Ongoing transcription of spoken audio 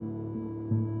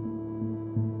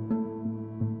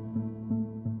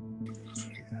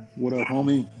What up,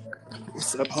 homie?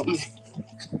 What's up, homie?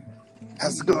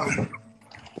 How's it going?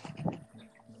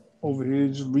 Over here,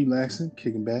 just relaxing,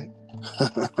 kicking back.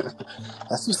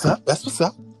 That's what's up. That's what's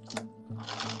up.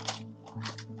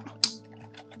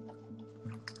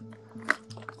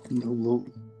 Look.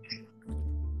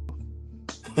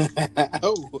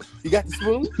 Oh, you got the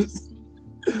spoon?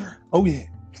 Oh yeah.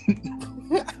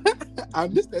 I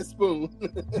missed that spoon.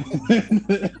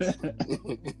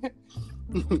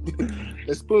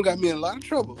 That spoon got me in a lot of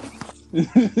trouble. you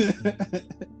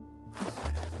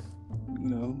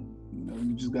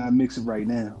you just gotta mix it right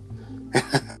now.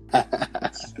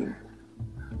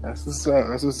 That's what's up.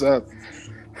 That's what's up.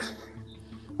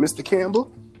 Mr.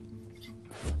 Campbell?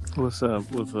 What's up?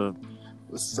 What's up?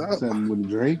 What's up? Something with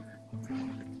Drake.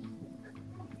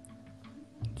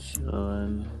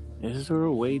 Chillin'. Is there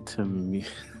a way to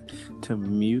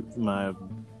mute my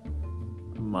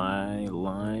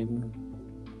line?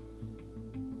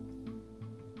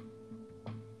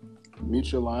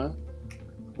 Mute your line?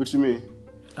 What you mean?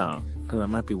 Oh, because I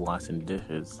might be washing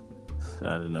dishes. So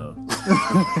I don't know.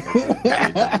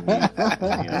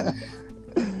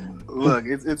 Look,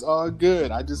 it's all good.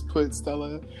 I just put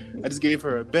Stella. I just gave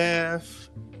her a bath.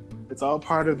 It's all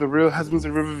part of the Real Husbands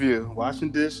of Riverview. Washing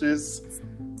dishes,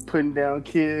 putting down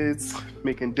kids,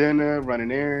 making dinner,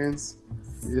 running errands.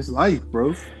 It's life,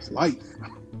 bro. It's life.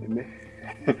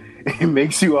 It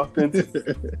makes you authentic.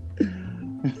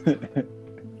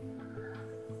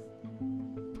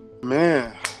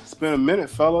 Man, it's been a minute,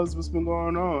 fellas. What's been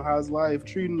going on? How's life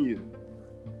treating you?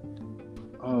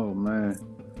 Oh man.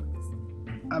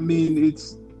 I mean,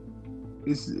 it's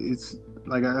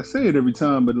like I say it every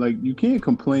time, but like you can't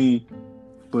complain,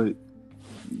 but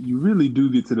you really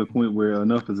do get to the point where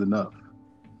enough is enough.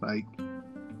 Like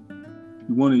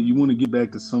you want to get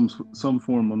back to some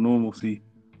form of normalcy,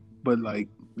 but like,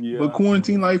 Yeah. But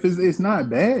quarantine life it's not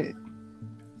bad.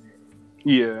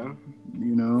 Yeah.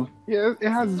 You know. Yeah, it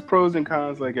has its pros and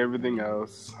cons like everything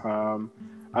else. I'm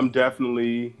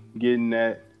definitely getting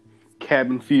that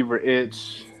cabin fever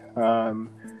itch.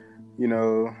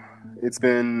 It's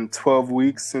been 12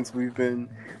 weeks since we've been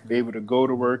able to go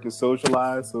to work and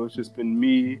socialize. So it's just been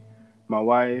me, my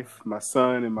wife, my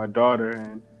son, and my daughter.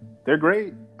 And they're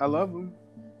great. I love them.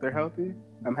 They're healthy.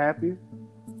 I'm happy.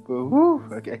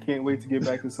 But I can't wait to get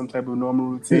back to some type of normal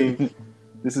routine.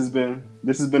 This has been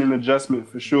an adjustment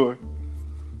for sure.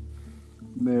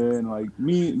 Man, like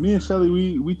me and Shelly,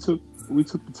 we took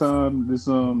the time this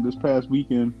past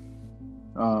weekend.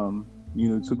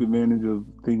 Took advantage of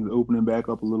things opening back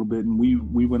up a little bit, and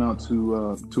we went out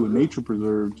to a nature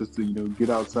preserve just to get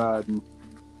outside and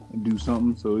do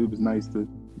something. So it was nice to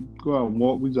go out and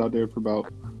walk. We was out there for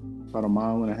about a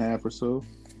mile and a half or so.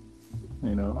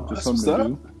 Just something to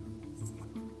do.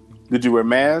 Did you wear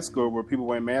masks, or were people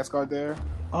wearing masks out there?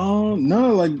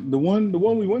 No, like the one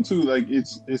we went to, like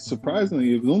it's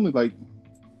surprisingly it was only like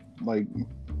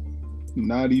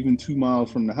not even 2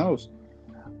 miles from the house.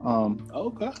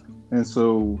 Okay. And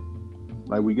so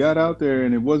like we got out there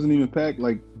and it wasn't even packed.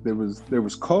 Like there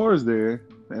was cars there,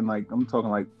 and like I'm talking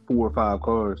like 4 or 5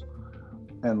 cars,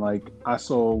 and like I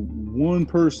saw one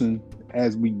person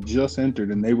as we just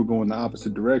entered, and they were going the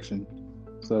opposite direction.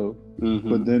 So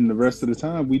but then the rest of the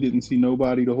time we didn't see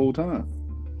nobody the whole time.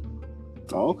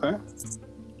 Oh, okay.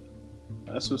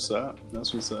 That's what's up. I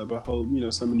hope,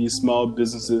 some of these small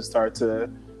businesses start to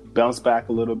bounce back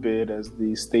a little bit as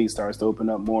the state starts to open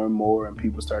up more and more and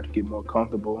people start to get more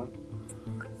comfortable.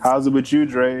 How's it with you,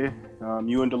 Dre?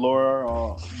 You and Delora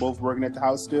are both working at the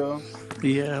house still?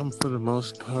 Yeah, for the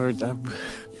most part. I've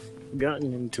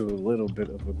gotten into a little bit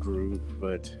of a groove,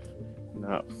 but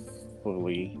not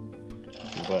fully.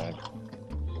 But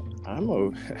I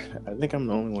think I'm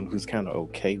the only one who's kind of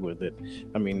okay with it.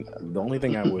 I mean, the only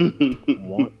thing I would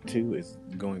want to is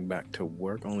going back to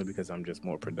work, only because I'm just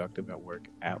more productive at work.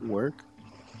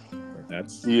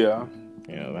 That's that's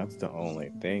the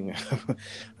only thing.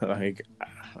 Like,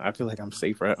 I feel like I'm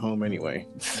safer at home anyway.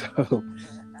 So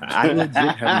I legit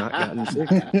have not gotten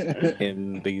sick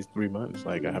in these 3 months.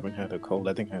 Like, I haven't had a cold.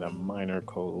 I think I had a minor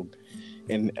cold,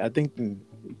 and I think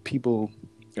people.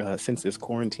 Since this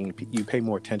quarantine, you pay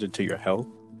more attention to your health.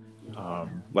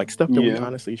 Like stuff that we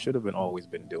honestly should have always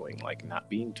been doing, like not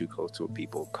being too close to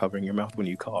people, covering your mouth when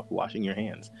you cough, washing your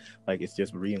hands. Like it's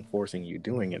just reinforcing you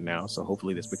doing it now. So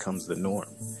hopefully this becomes the norm.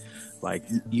 Like,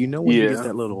 when you get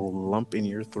that little lump in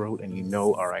your throat and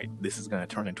all right, this is going to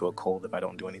turn into a cold if I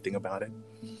don't do anything about it.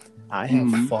 I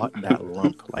have fought that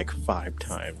lump like 5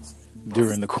 times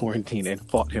during the quarantine and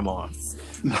fought him off.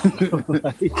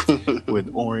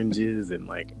 With oranges and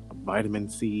like vitamin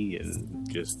C and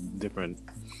just different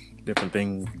different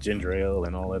things, ginger ale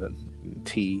and all that,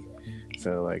 tea.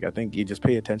 So like, I think you just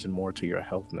pay attention more to your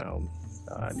health now.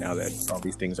 Now that all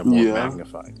these things are more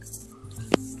magnified.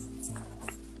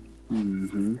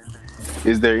 Mm-hmm.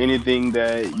 Is there anything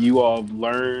that you all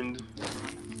learned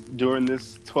during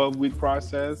this 12-week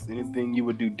process? Anything you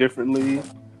would do differently?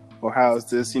 Or how has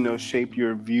this, shaped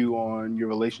your view on your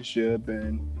relationship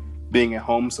and being at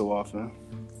home so often?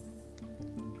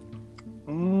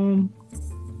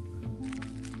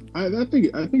 I think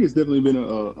it's definitely been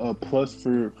a plus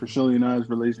for Shelly and I's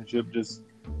relationship, just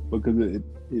because it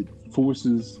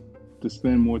forces to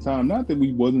spend more time. Not that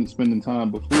we wasn't spending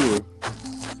time before,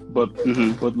 but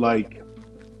like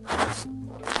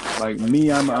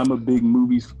me, I'm a big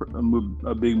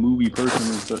a big movie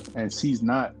person, and she's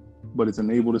not. But it's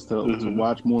enabled us to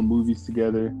watch more movies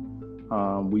together.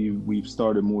 We've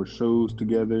started more shows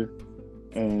together,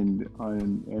 and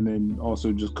then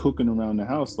also just cooking around the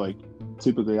house. Like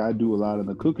typically, I do a lot of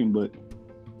the cooking, but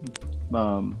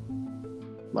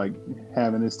like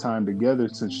having this time together,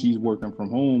 since she's working from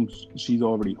home, she's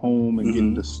already home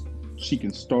and she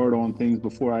can start on things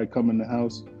before I come in the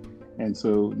house, and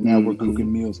so now we're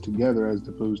cooking meals together as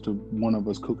opposed to one of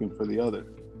us cooking for the other.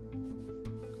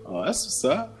 Oh, that's what's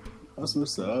up. That's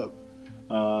what's up.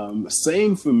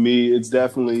 Same for me. It's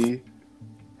definitely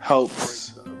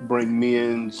helped bring me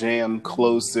and Jam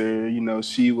closer.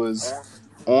 She was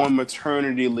on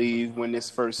maternity leave when this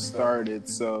first started.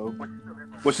 So,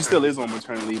 well, she still is on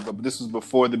maternity leave, but this was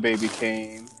before the baby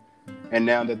came. And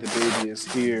now that the baby is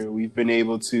here, we've been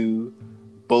able to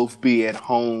both be at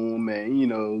home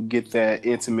and, get that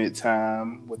intimate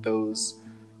time with those,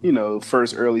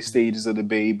 first early stages of the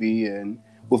baby. And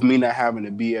with me not having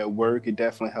to be at work, it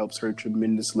definitely helps her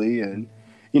tremendously. And,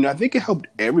 I think it helped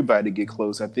everybody get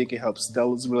close. I think it helped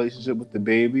Stella's relationship with the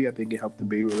baby. I think it helped the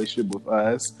baby relationship with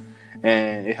us.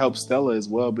 And it helped Stella as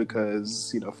well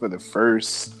because, for the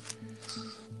first,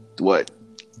 2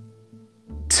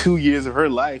 years of her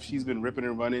life, she's been ripping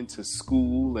and running to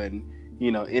school and,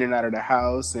 in and out of the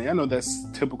house. And I know that's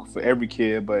typical for every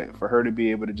kid, but for her to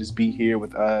be able to just be here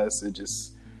with us and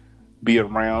just be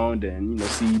around and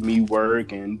see me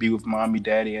work and be with mommy,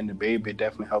 daddy, and the baby, it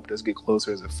definitely helped us get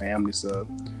closer as a family. So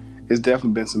it's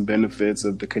definitely been some benefits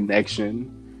of the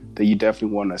connection that you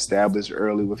definitely want to establish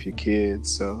early with your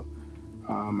kids. So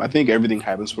I think everything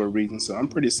happens for a reason. So I'm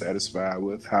pretty satisfied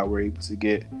with how we're able to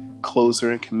get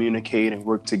closer and communicate and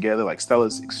work together. Like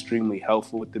Stella's extremely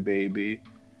helpful with the baby,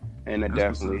 and it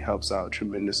definitely helps out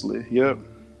tremendously. Yep.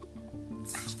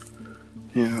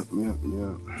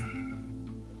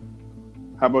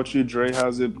 How about you, Dre?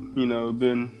 How's it,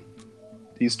 been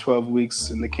these 12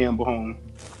 weeks in the Campbell home?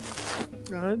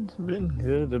 It's been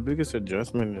good. The biggest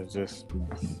adjustment is just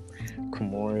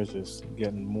Kimora is just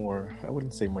getting more, I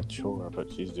wouldn't say mature,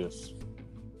 but she's just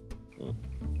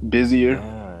busier.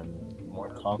 Yeah, and more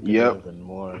talkative and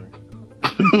more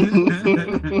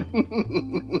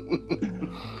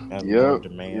more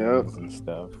demands and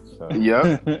stuff. So.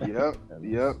 Yep.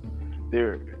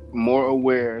 They're more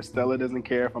aware. Stella doesn't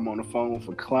care if I'm on the phone with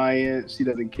a client. She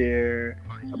doesn't care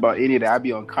about any of that. I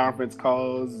be on conference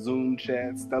calls, Zoom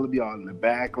chats. Stella be on in the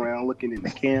background looking in the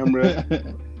camera.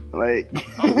 Like,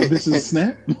 this is a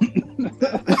snap.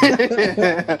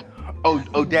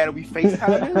 oh, Dad, are we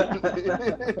FaceTiming?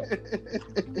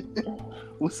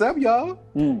 What's up, y'all?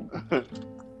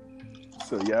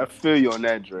 So yeah, I feel you on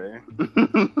that, Dre.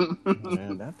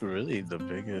 Man, that's really the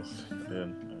biggest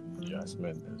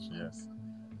adjustment is just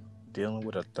dealing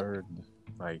with a third,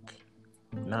 like,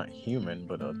 not human,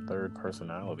 but a third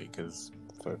personality. Because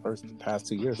for the past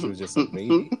 2 years, she was just a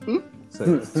baby.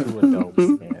 So it's 2 adults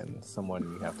and someone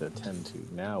you have to attend to.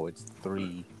 Now it's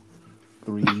three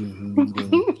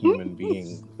meeting human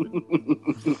beings.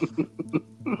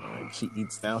 She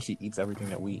eats everything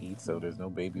that we eat, so there's no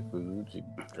baby food. She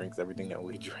drinks everything that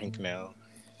we drink now.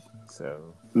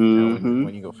 So now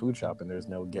when you go food shopping, there's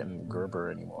no getting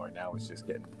Gerber anymore. Now it's just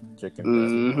getting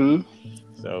chicken.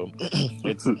 So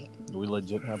we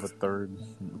legit have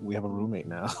we have a roommate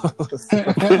now.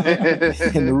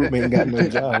 And the roommate got no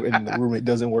job, and the roommate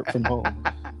doesn't work from home.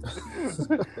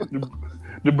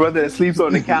 The brother that sleeps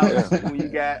on the couch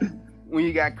when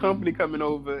you got company coming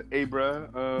over. Hey, bro,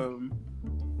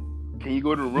 can you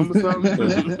go to the room or something?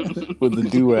 With the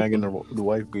do-rag and the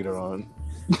wife beater on.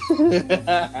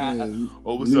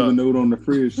 What's leave up? A note on the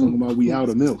fridge talking about we out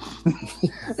of milk.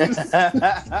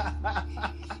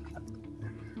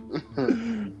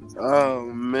 Oh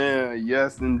man,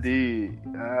 yes indeed.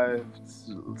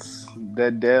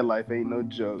 That dad life ain't no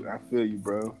joke. I feel you,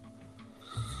 bro.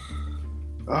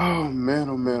 Oh man.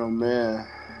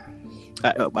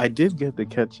 I did get to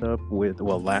catch up with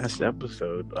last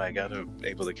episode. I got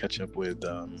able to catch up with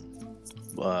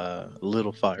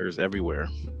Little Fires Everywhere.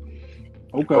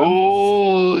 Okay.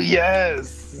 Oh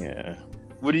yes. Yeah.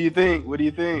 What do you think? What do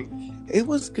you think? It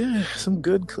was good. Some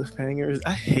good cliffhangers.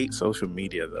 I hate social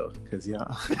media though, because they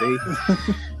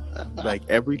like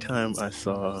every time I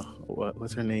saw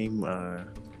what's her name,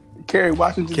 Kerry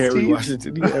Washington.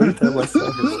 Washington. Yeah, every time I saw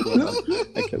her stuff,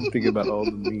 I kept thinking about all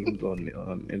the memes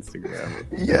on Instagram.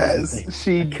 Yes,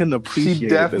 I couldn't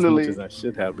appreciate it as much as I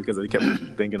should have because I kept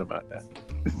thinking about that.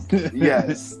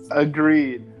 Yes,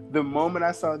 agreed. The moment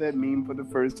I saw that meme for the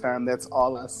first time, that's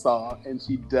all I saw, and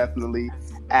she definitely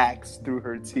acts through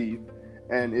her teeth,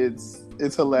 and it's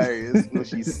hilarious when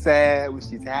she's sad, when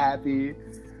she's happy.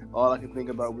 All I could think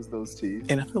about was those teeth.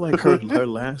 And I feel like her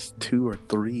last 2 or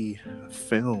 3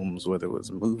 films, whether it was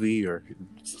a movie or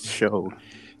show,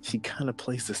 she kind of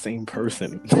plays the same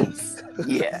person.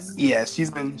 Yeah, she's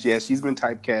been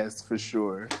typecast for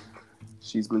sure.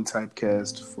 She's been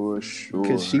typecast for sure.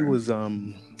 Because she was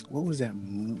what was that?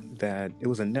 That it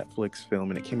was a Netflix film,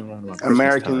 and it came around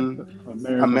American Son. Son.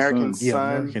 Yeah,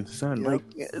 American Son. Yep. Like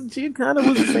she kind of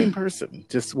was the same person,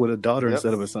 just with a daughter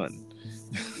instead of a son.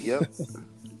 Yep.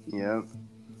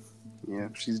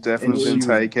 She's definitely been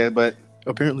typecast, but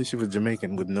apparently she was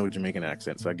Jamaican with no Jamaican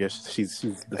accent. So I guess she's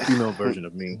the female version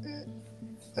of me.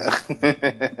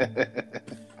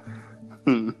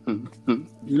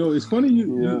 It's funny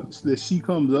that she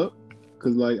comes up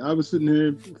because, like, I was sitting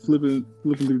here flipping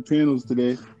through the channels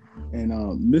today, and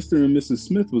Mr. and Mrs.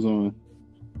 Smith was on.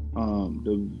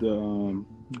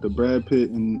 The Brad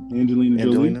Pitt and Angelina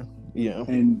Jolie. Yeah,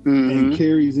 and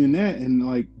Carrie's in that, and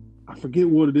like I forget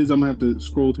what it is. I'm gonna have to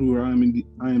scroll through her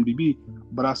IMDb,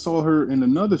 but I saw her in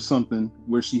another something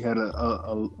where she had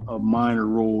a minor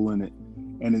role in it.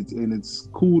 And it's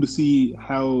cool to see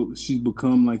how she's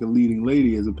become like a leading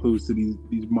lady as opposed to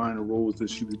these minor roles that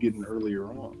she was getting earlier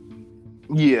on.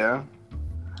 Yeah.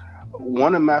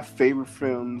 One of my favorite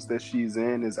films that she's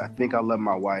in is I Think I Love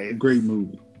My Wife. Great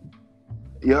movie.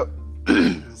 Yep.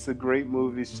 It's a great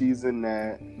movie. She's in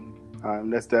that.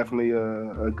 That's definitely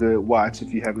a good watch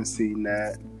if you haven't seen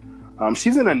that.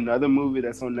 She's in another movie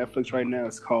that's on Netflix right now.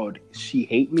 It's called She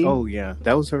Hate Me. Oh yeah,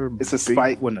 that was her. It's a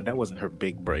Spike. Well, no, that wasn't her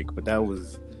big break, but that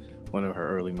was one of her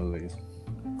early movies.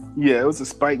 Yeah, it was a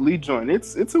Spike Lee joint.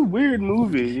 It's a weird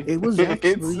movie. It was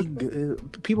actually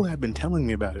good. People have been telling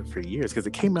me about it for years because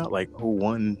it came out like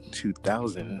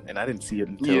 2000, and I didn't see it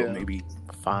until maybe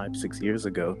 5-6 years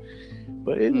ago.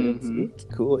 But it's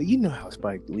cool. You know how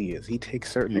Spike Lee is. He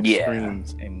takes certain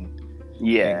extremes and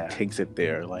takes it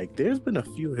there. Like there's been a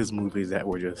few of his movies that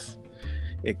were just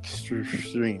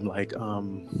extreme. Like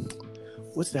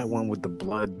what's that one with the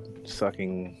blood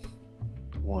sucking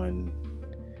one?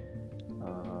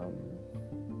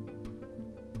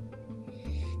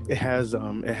 It has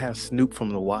Snoop from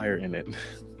The Wire in it.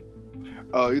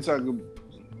 Oh, you're talking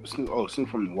Snoop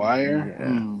from The Wire?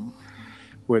 Yeah.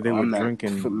 Where they were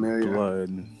drinking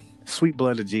blood. Sweet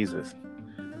Blood of Jesus.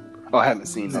 Oh, I haven't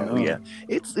seen that. Yeah.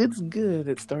 It's good.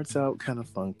 It starts out kind of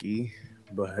funky,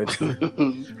 but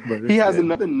he has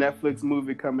another Netflix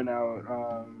movie coming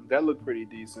out that looked pretty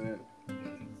decent.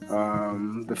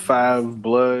 The Five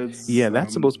Bloods. Yeah,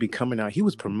 that's supposed to be coming out. He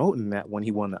was promoting that when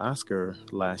he won the Oscar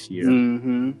last year.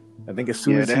 I think as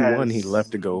soon as he won, he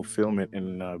left to go film it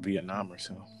in Vietnam or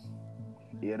so.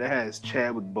 Yeah, that has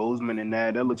Chadwick Boseman in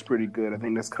that. That looks pretty good. I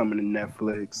think that's coming to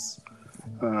Netflix.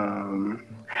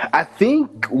 I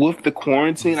think with the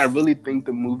quarantine, I really think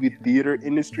the movie theater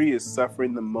industry is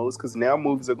suffering the most because now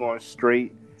movies are going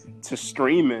straight to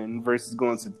streaming versus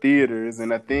going to theaters.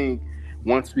 And I think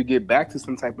once we get back to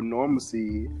some type of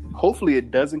normalcy, hopefully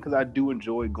it doesn't, because I do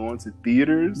enjoy going to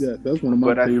theaters. Yeah, that's one of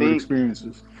my favorite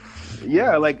experiences.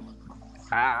 Yeah, like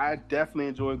I definitely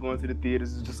enjoy going to the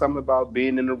theaters. It's just something about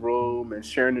being in the room and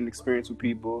sharing an experience with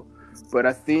people. But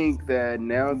I think that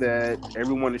now that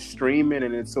everyone is streaming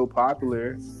and it's so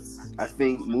popular, I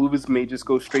think movies may just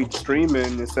go straight to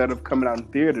streaming instead of coming out in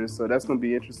theaters. So that's going to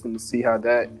be interesting to see how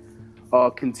that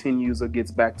continues or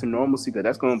gets back to normalcy, because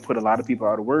that's going to put a lot of people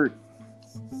out of work.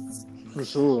 For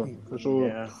sure.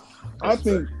 Yeah. I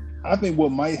think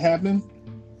what might happen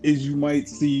is you might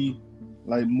see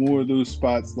like more of those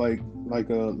spots like a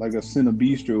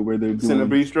Cinebistro where they're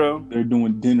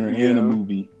doing dinner and a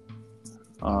movie.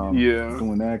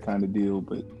 Doing that kind of deal.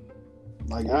 But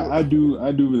like I do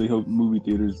really hope movie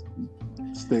theaters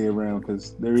stay around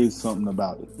because there is something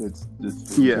about it. It's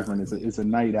Yeah. different. It's a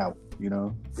night out, you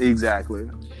know. Exactly.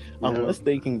 Unless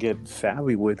they can get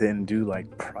savvy with it and do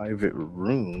like private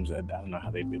rooms. I don't know how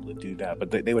they'd be able to do that,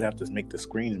 but they would have to make the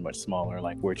screens much smaller,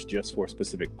 like where it's just for a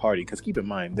specific party. Because keep in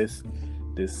mind, this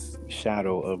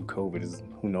shadow of COVID is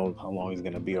who knows how long it's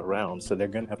going to be around. So they're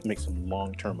going to have to make some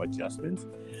long-term adjustments.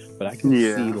 But I can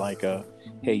see like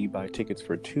hey, you buy tickets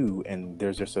for 2 and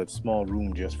there's just a small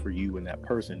room just for you and that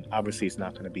person. Obviously, it's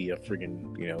not going to be a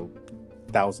friggin',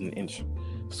 1,000-inch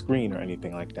screen or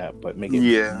anything like that, but make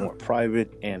it more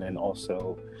private and then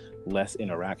also less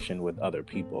interaction with other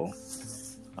people.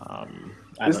 I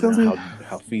don't know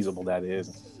how feasible that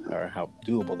is or how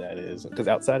doable that is, because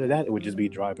outside of that it would just be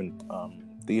drive-in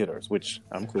theaters, which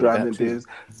I'm cool with that too.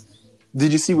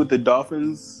 Did you see what the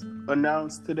Dolphins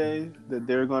announced today? That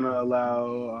they're going to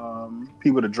allow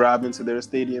people to drive into their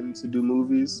stadium to do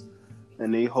movies,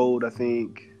 and they hold I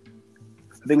think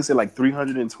it said like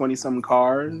 320 some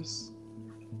cars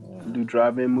do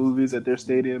drive-in movies at their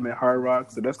stadium at Hard Rock.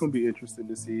 So that's going to be interesting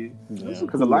to see.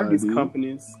 Because a lot of these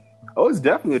companies, it's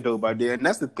definitely a dope idea. And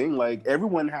that's the thing, like,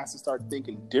 everyone has to start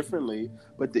thinking differently.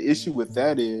 But the issue with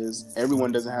that is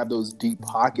everyone doesn't have those deep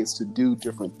pockets to do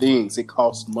different things. It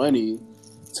costs money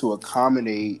to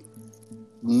accommodate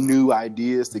new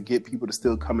ideas to get people to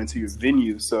still come into your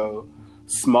venue. So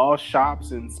small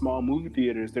shops and small movie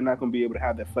theaters, they're not going to be able to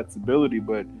have that flexibility.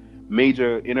 But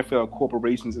major NFL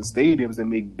corporations and stadiums that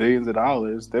make billions of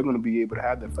dollars, they're going to be able to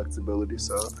have that flexibility.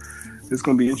 So it's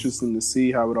going to be interesting to see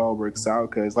how it all works out.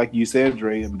 Because like you said,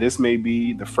 Dre, this may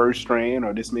be the first strain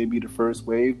or this may be the first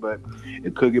wave, but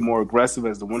it could get more aggressive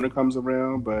as the winter comes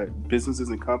around. But businesses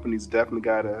and companies definitely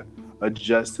got to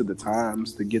adjust to the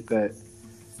times to get that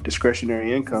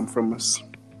discretionary income from us.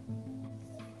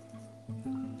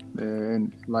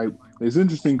 And like, it's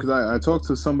interesting because I talked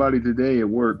to somebody today at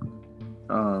work.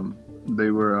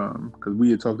 They were because we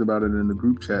had talked about it in the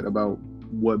group chat about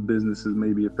what businesses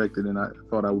may be affected, and I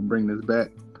thought I would bring this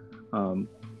back.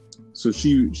 So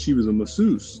she was a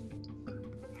masseuse,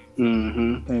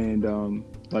 and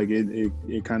like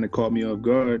it kind of caught me off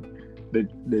guard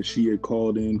that she had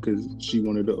called in because she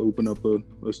wanted to open up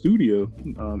a studio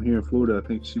here in Florida. I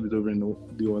think she was over in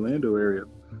the Orlando area,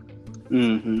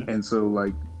 and so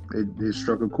like. It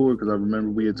struck a chord because I remember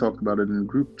we had talked about it in the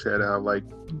group chat how like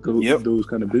those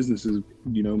kind of businesses,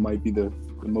 might be the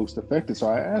most affected. So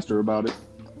I asked her about it,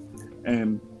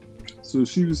 and so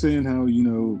she was saying how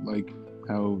like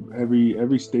how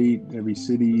every state, every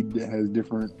city has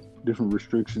different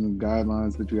restrictions and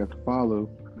guidelines that you have to follow,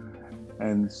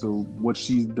 and so what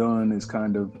she's done is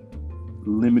kind of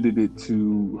limited it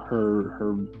to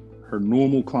her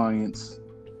normal clients.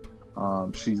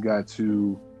 She's got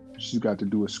to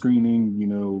do a screening,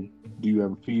 do you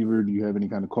have a fever? Do you have any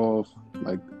kind of cough?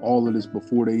 Like all of this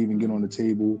before they even get on the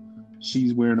table.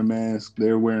 She's wearing a mask,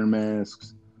 they're wearing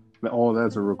masks. All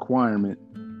that's a requirement.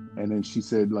 And then she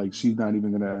said like she's not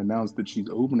even going to announce that she's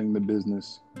opening the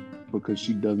business because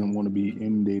she doesn't want to be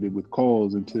inundated with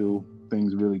calls until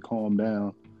things really calm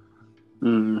down.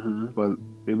 But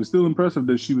it was still impressive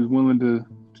that she was willing to,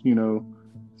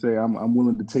 say I'm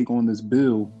willing to take on this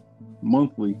bill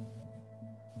monthly.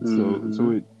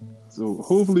 So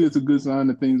hopefully it's a good sign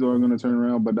that things are going to turn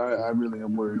around, but I really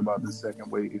am worried about the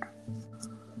second wave.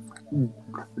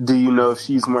 Do you know if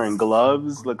she's wearing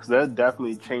gloves? Because that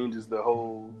definitely changes the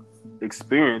whole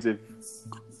experience if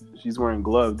she's wearing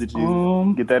gloves. Did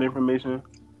you get that information?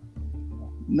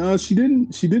 No, she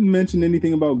didn't mention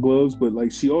anything about gloves, but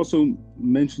like she also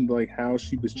mentioned like how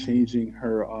she was changing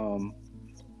her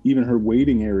even her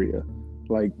waiting area.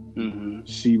 Like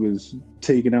she was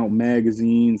taking out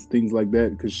magazines, things like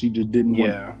that, because she just didn't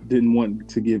want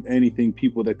to give anything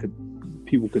people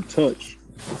could touch.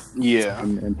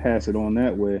 And pass it on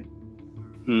that way.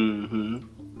 And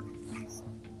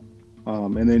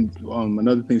then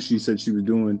another thing she said she was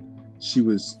doing, she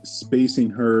was spacing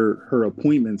her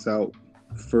appointments out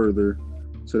further,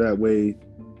 so that way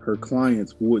her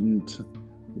clients wouldn't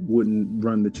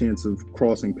run the chance of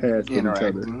crossing paths with each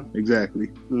other. Exactly.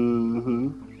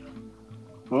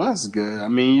 Well, that's good. I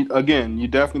mean, again, you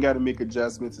definitely got to make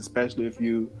adjustments, especially if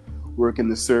you work in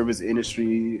the service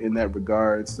industry in that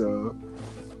regard. So,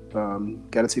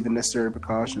 got to take the necessary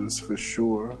precautions for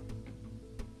sure.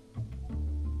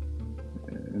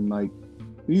 And like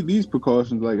these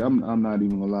precautions, like I'm not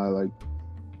even gonna lie, like,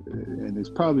 and it's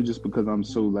probably just because I'm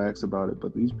so lax about it,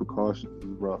 but these precautions is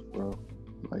rough, bro.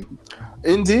 Like,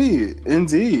 indeed,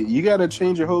 you got to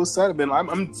change your whole setup. And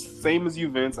I'm same as you,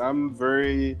 Vince. I'm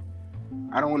very,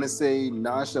 I don't want to say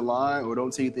nonchalant or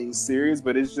don't take things serious,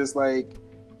 but it's just like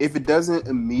if it doesn't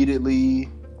immediately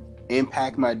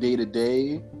impact my day to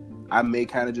day, I may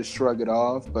kind of just shrug it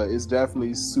off. But it's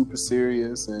definitely super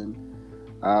serious, and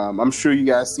I'm sure you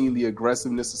guys seen the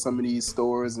aggressiveness of some of these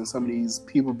stores and some of these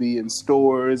people be in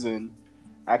stores and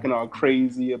acting all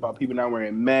crazy about people not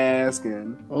wearing masks.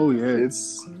 And oh yeah,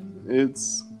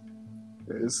 it's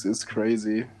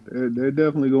crazy. They're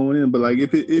definitely going in. But like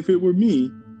if it were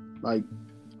me, like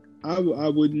I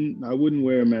wouldn't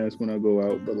wear a mask when I go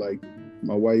out. But like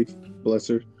my wife, bless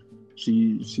her,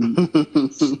 she's more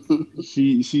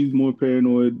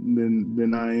paranoid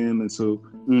than I am, and so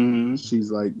she's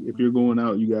like, if you're going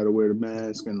out, you got to wear the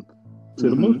mask. And to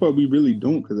the most part, we really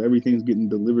don't, because everything's getting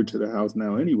delivered to the house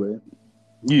now anyway.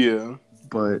 Yeah,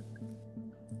 but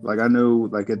like I know,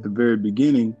 like at the very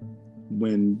beginning,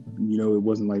 when it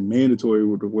wasn't like mandatory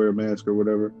to wear a mask or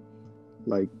whatever,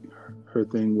 like her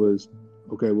thing was,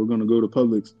 okay, we're gonna go to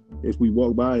Publix. If we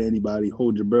walk by anybody,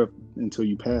 hold your breath until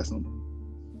you pass them.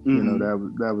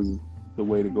 That was the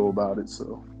way to go about it.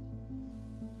 So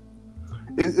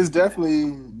it's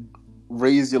definitely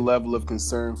raised your level of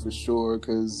concern for sure,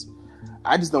 because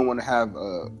I just don't want to have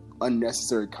a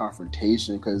unnecessary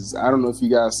confrontation. Because I don't know if you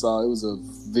guys saw, it was a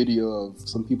video of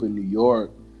some people in New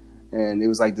York, and it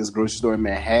was like this grocery store in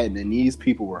Manhattan, and these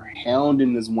people were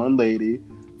hounding this one lady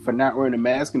for not wearing a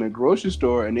mask in a grocery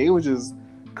store, and they were just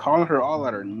calling her all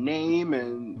out her name,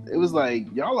 and it was like,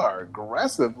 y'all are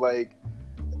aggressive. Like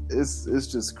it's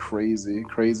just crazy.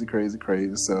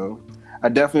 So I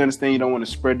definitely understand you don't want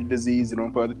to spread the disease, you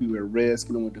don't put other people at risk,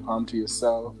 you don't want to do harm to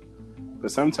yourself,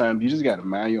 but sometimes you just got to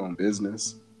mind your own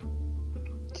business.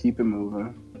 Keep it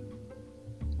moving.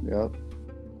 Yep.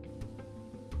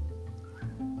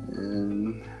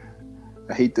 And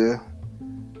I hate to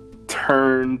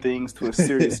turn things to a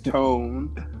serious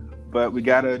tone, but we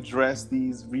got to address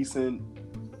these recent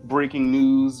breaking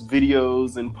news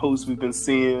videos and posts we've been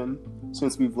seeing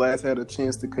since we've last had a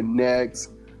chance to connect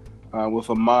with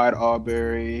Ahmaud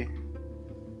Arbery.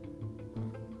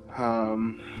 I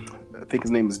think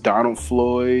his name is Donald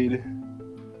Floyd.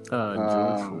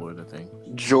 George Floyd, I think.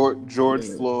 George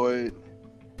Floyd.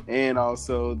 And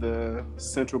also the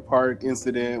Central Park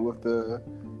incident with the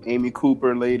Amy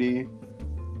Cooper lady.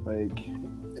 Like,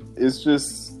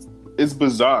 it's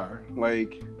bizarre.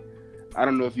 Like, I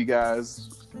don't know if you guys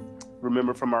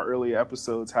remember from our earlier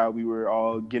episodes how we were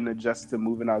all getting adjusted to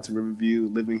moving out to Riverview,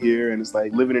 living here, and it's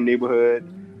like living in a neighborhood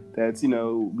that's,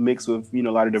 mixed with, a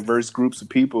lot of diverse groups of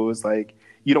people. It's like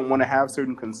you don't want to have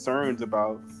certain concerns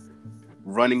about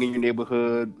running in your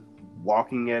neighborhood,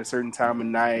 walking at a certain time of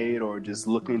night, or just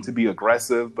looking to be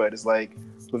aggressive. But it's like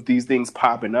with these things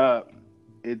popping up,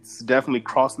 it's definitely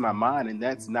crossed my mind, and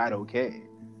that's not okay.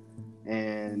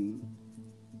 And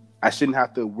I shouldn't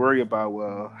have to worry about,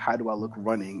 well, how do I look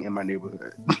running in my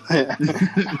neighborhood?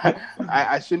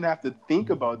 I shouldn't have to think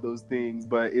about those things,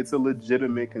 but it's a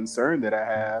legitimate concern that I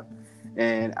have,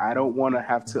 and I don't want to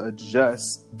have to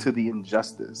adjust to the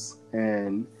injustice.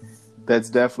 And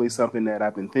that's definitely something that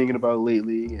I've been thinking about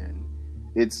lately, and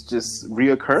it's just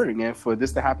reoccurring. And for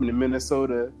this to happen in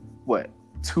Minnesota,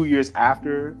 2 years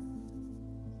after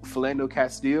Philando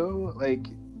Castile, like,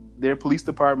 their police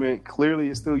department clearly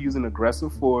is still using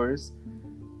aggressive force,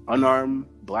 unarmed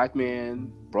black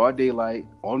man, broad daylight,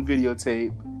 on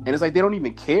videotape. And it's like they don't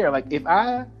even care. Like, if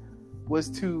I was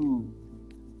to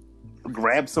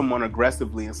grab someone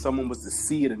aggressively and someone was to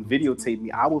see it and videotape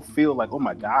me, I would feel like, oh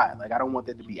my God, like, I don't want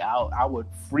that to be out. I would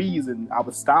freeze and I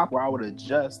would stop, or I would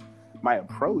adjust my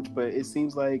approach. But it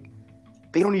seems like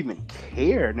they don't even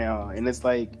care now. And it's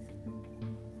like,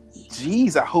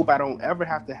 geez, I hope I don't ever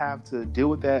have to deal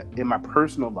with that in my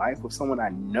personal life with someone I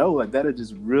know. Like, that'll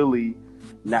just really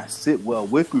not sit well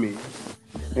with me.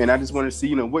 And I just want to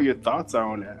see, what your thoughts are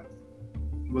on that.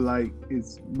 But like,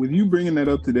 it's with you bringing that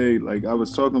up today. Like, I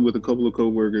was talking with a couple of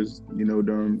coworkers,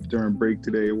 during break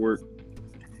today at work,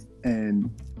 and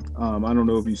I don't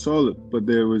know if you saw it, but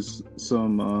there was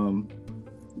some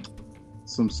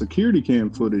security cam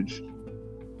footage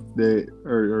that,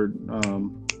 or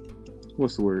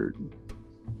what's the word?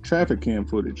 Traffic cam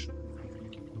footage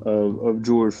of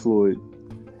George Floyd,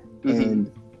 and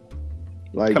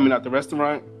like coming out the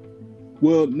restaurant.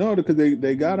 Well, no, because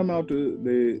they got him out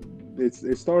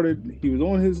it started. He was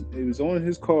on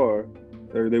his car,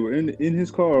 or they were in his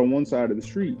car on one side of the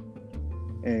street,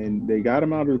 and they got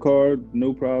him out of the car.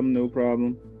 No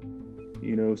problem.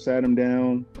 Sat him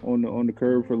down on the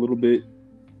curb for a little bit,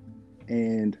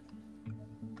 and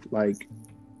like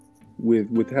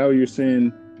with how you're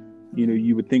saying,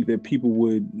 you would think that people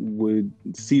would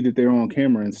see that they're on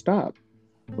camera and stop.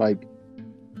 Like,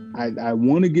 I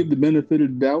want to give the benefit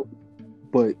of the doubt,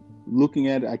 but looking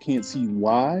at it, I can't see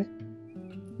why.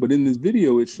 But in this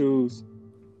video, it shows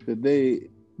that they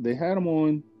had him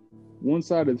on one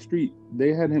side of the street.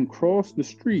 They had him cross the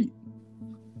street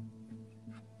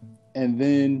and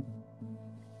then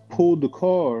pulled the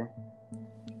car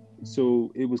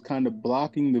so it was kind of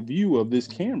blocking the view of this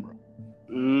camera.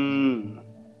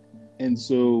 And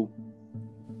so,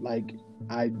 like,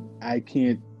 I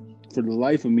can't for the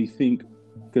life of me think,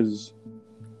 because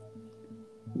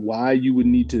why you would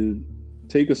need to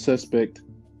take a suspect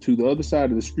to the other side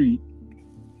of the street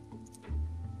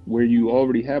where you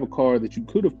already have a car that you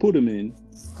could have put him in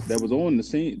that was on the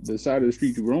side of the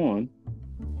street you were on.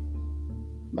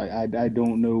 Like, I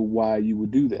don't know why you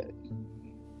would do that.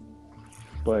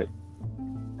 But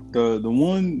the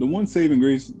one saving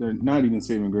grace, they're not even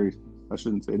saving grace, I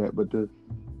shouldn't say that, but the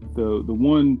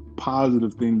one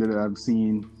positive thing that I've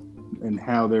seen and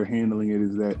how they're handling it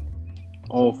is that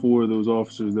all 4 of those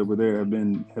officers that were there have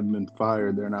been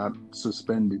fired. They're not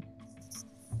suspended.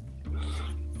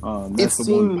 That's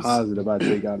the one positive I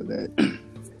take out of that.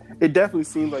 It definitely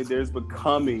seems like there's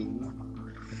becoming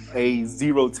a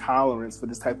zero tolerance for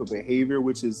this type of behavior,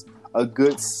 which is a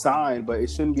good sign, but it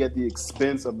shouldn't be at the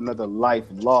expense of another life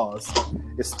lost,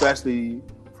 especially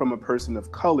from a person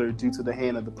of color due to the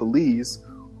hand of the police,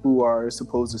 who are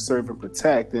supposed to serve and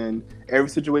protect. And every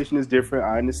situation is different.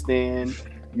 I understand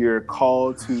you're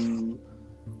called to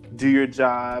do your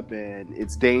job and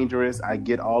it's dangerous. I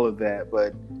get all of that,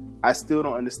 but I still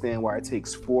don't understand why it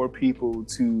takes 4 people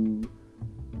to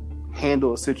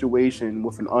handle a situation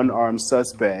with an unarmed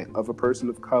suspect of a person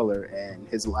of color and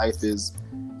his life is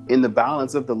in the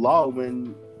balance of the law,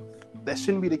 when that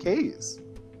shouldn't be the case.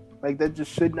 Like, that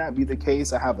just should not be the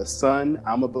case. I have a son.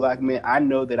 I'm a black man. I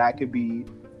know that I could be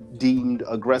deemed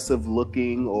aggressive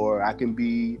looking, or I can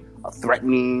be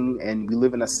threatening, and we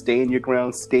live in a stay in your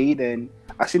ground state, and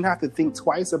I shouldn't have to think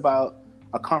twice about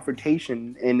a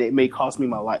confrontation, and it may cost me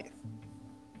my life.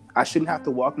 I shouldn't have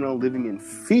to walk around living in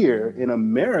fear in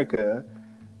America,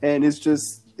 and it's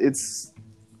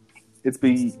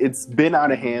been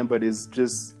out of hand, but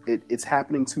it's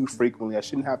happening too frequently. I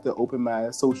shouldn't have to open my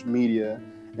social media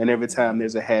and every time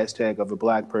there's a hashtag of a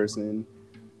black person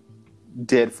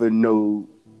dead for no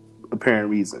apparent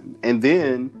reason. And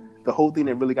then the whole thing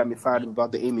that really got me fired up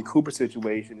about the Amy Cooper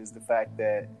situation is the fact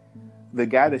that the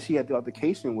guy that she had the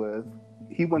altercation with,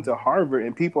 he went to Harvard,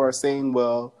 and people are saying,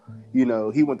 well, you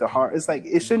know, he went to Harvard. It's like,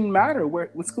 it shouldn't matter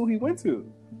what school he went to.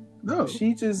 No.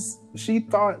 She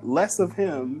thought less of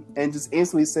him and just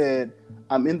instantly said,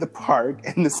 I'm in the park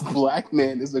and this black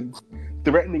man is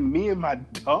threatening me and my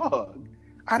dog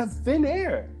out of thin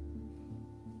air.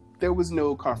 There was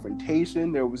no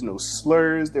confrontation. There was no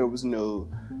slurs. There was no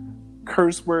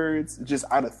curse words. Just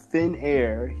out of thin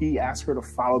air, he asked her to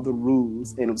follow the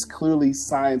rules, and it was clearly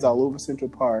signs all over Central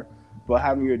Park about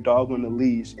having your dog on a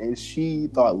leash, and she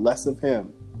thought less of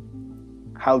him.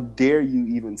 How dare you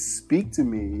even speak to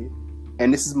me?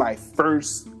 And this is my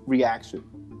first reaction.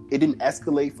 It didn't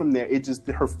escalate from there. It just,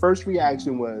 her first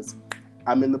reaction was,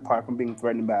 I'm in the park, I'm being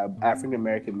threatened by an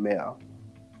African-American male.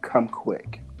 Come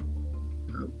quick.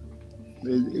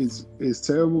 It's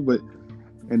terrible, but,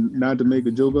 and not to make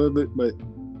a joke of it, but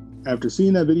after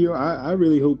seeing that video, I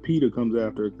really hope PETA comes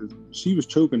after her, because she was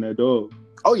choking that dog.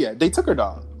 Oh yeah, they took her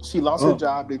dog. She lost her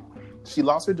job. She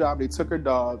lost her job. They took her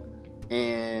dog,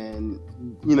 and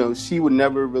you know, she would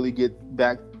never really get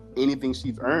back anything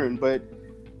she's earned. But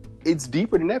it's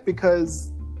deeper than that,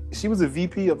 because she was a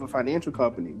VP of a financial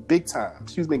company, big time.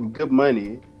 She was making good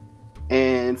money.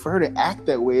 And for her to act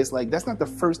that way, it's like, that's not the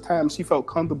first time she felt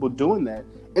comfortable doing that.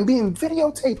 And being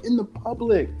videotaped in the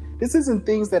public. This isn't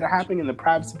things that are happening in the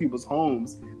privacy of people's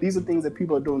homes. These are things that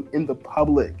people are doing in the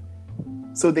public.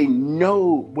 So they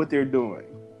know what they're doing.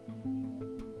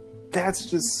 That's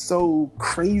just so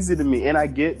crazy to me. And I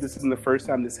get this isn't the first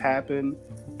time this happened,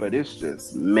 but it's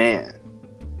just, man.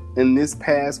 In this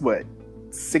past,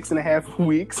 6.5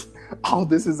 weeks, all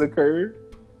this has occurred.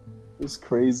 It's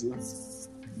crazy.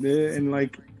 Yeah, and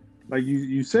like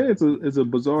you said, it's a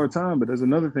bizarre time, but there's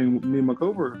another thing me and my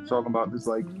coworker were talking about. This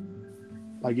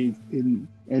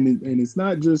it's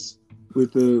not just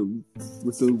with the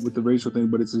racial thing,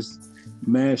 but it's just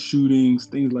mass shootings,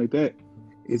 things like that.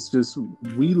 It's just,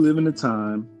 we live in a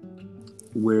time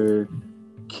where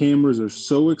cameras are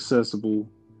so accessible.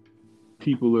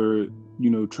 People are,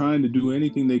 trying to do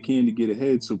anything they can to get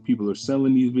ahead. So people are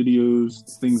selling these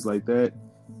videos, things like that,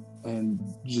 and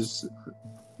just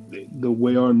the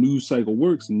way our news cycle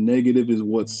works, negative is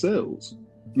what sells.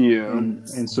 Yeah.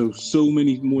 And so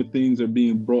many more things are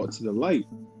being brought to the light.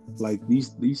 Like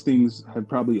these things have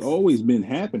probably always been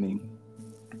happening,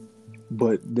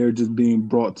 but they're just being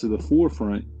brought to the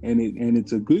forefront, and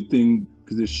it's a good thing,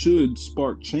 because it should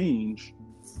spark change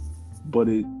but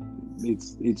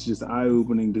it's just eye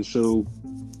opening to show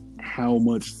how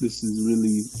much this is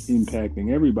really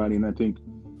impacting everybody. And I think,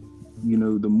 you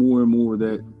know, the more and more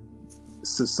that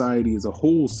society as a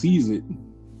whole sees it,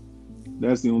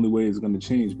 that's the only way it's going to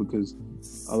change. Because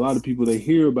a lot of people, they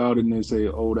hear about it and they say,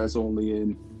 oh, that's only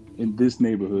in this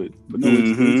neighborhood. But no,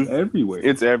 it's everywhere.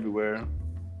 It's everywhere.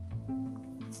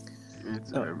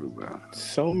 It's everywhere.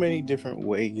 So many different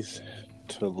ways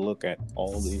to look at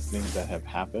all these things that have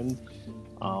happened.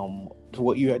 To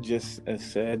what you had just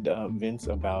said, Vince,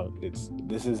 about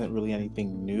this isn't really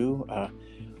anything new.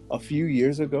 A few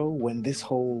years ago, when this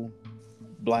whole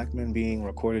black men being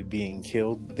recorded being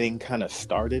killed thing kind of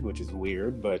started, which is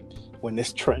weird, but when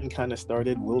this trend kind of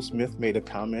started, Will Smith made a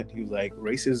comment. He was like,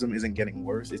 racism isn't getting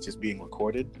worse, it's just being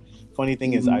recorded. Funny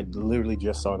thing is, I literally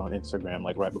just saw it on Instagram,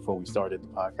 like right before we started the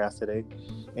podcast today,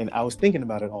 and I was thinking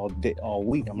about it all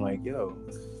week. I'm like, yo,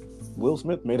 Will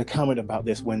Smith made a comment about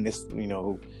this when this, you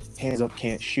know, hands up,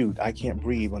 can't shoot, I can't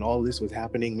breathe, when all this was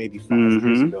happening maybe 5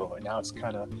 years ago, and now it's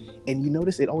kind of, and you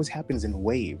notice it always happens in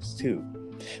waves too.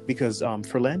 Because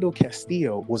Philando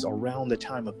Castillo was around the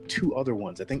time of two other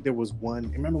ones. I think there was one,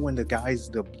 remember when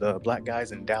the black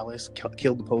guys in Dallas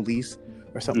killed the police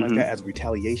or something like that as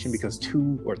retaliation because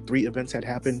 2 or 3 events had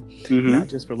happened? Not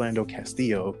just Philando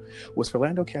Castillo. Was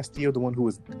Philando Castillo the one who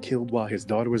was killed while his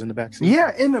daughter was in the backseat?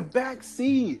 Yeah, in the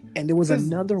backseat. And there was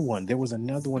another one. There was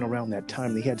another one around that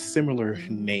time. They had similar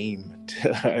name.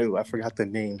 I forgot the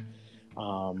name.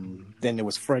 Then there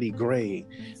was Freddie Gray.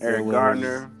 Eric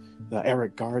Garner.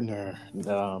 Eric Gardner,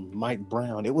 Mike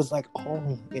Brown. It was like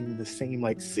all in the same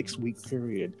like 6-week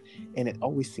period, and it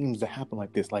always seems to happen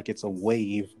like this, like it's a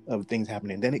wave of things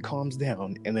happening, then it calms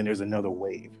down, and then there's another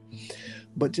wave.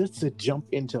 But just to jump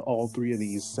into all 3 of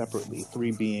these separately,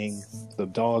 3 being the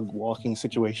dog walking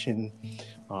situation,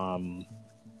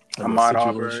 Ahmaud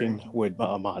Arbery. With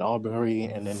Ahmaud Arbery,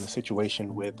 and then the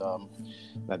situation with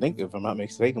I think, if I'm not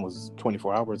mistaken, was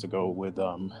 24 hours ago with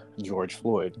George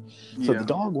Floyd. So the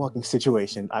dog walking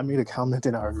situation, I made a comment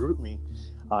in our group me.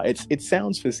 It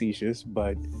sounds facetious,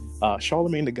 but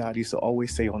Charlamagne the God used to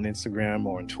always say on Instagram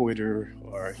or on Twitter,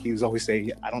 or he was always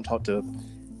say, I don't talk to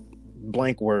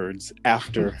blank words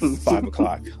after 5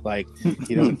 o'clock. Like,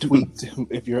 he doesn't tweet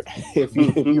if you're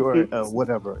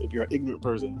whatever, if you're an ignorant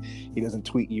person, he doesn't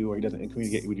tweet you or he doesn't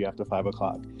communicate with you after 5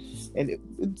 o'clock. And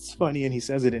it's funny, and he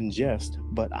says it in jest,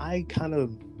 but I kind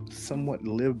of somewhat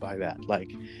live by that.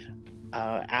 Like,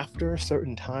 after a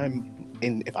certain time,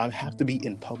 if I have to be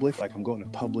in public, like I'm going to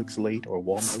Publix late or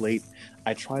Walmart late,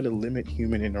 I try to limit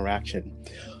human interaction.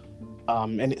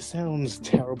 And it sounds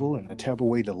terrible and a terrible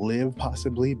way to live,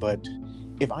 possibly, but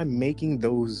if I'm making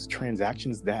those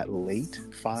transactions that late,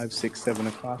 5, 6, 7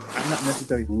 o'clock, I'm not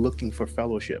necessarily looking for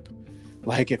fellowship.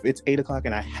 Like, if it's 8 o'clock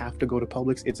and I have to go to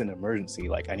Publix, it's an emergency.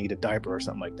 Like, I need a diaper or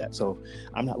something like that. So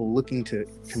I'm not looking to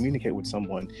communicate with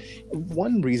someone.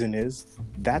 One reason is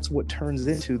that's what turns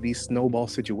into these snowball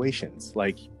situations.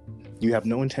 Like, you have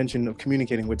no intention of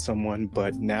communicating with someone,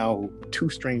 but now 2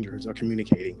 strangers are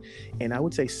communicating. And I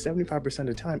would say 75% of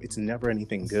the time, it's never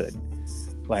anything good.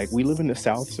 Like, we live in the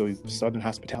South, so Southern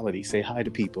hospitality, say hi to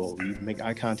people, you make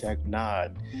eye contact,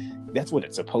 nod. That's what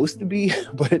it's supposed to be,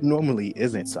 but it normally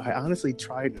isn't. So I honestly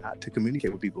try not to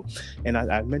communicate with people. And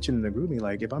I mentioned in the group,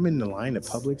 like, if I'm in the line at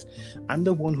Publix, I'm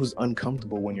the one who's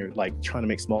uncomfortable when you're like trying to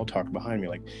make small talk behind me.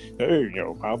 Like, hey,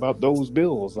 how about those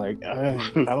bills? Like,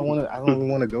 I don't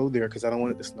want to go there because I don't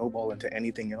want it to snowball into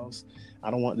anything else.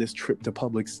 I don't want this trip to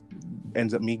Publix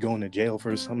ends up me going to jail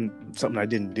for something I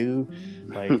didn't do.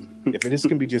 Like, if this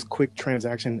can be just quick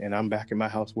transaction and I'm back in my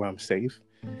house where I'm safe.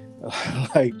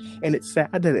 Like, and it's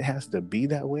sad that it has to be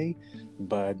that way,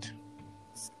 but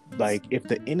like, if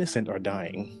the innocent are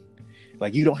dying,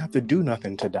 like, you don't have to do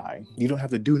nothing to die. You don't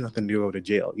have to do nothing to go to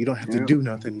jail. You don't have to do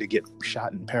nothing to get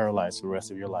shot and paralyzed for the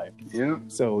rest of your life. Yeah.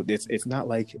 So it's not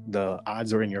like the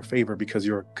odds are in your favor because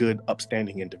you're a good,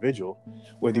 upstanding individual.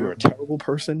 Whether you're a terrible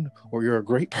person or you're a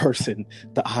great person,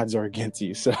 the odds are against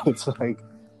you. So it's like,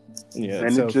 yeah.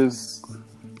 And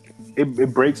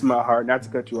it breaks my heart, not to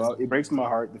cut you off, it breaks my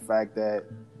heart, the fact that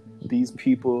these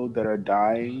people that are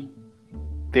dying,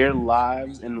 their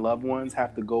lives and loved ones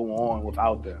have to go on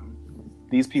without them.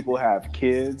 These people have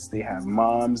kids, they have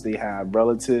moms, they have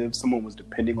relatives, someone was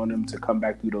depending on them to come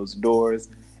back through those doors,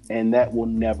 and that will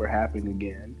never happen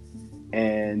again.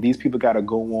 And these people got to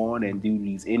go on and do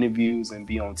these interviews and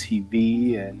be on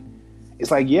TV, and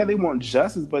it's like, yeah, they want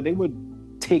justice, but they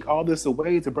would take all this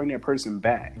away to bring that person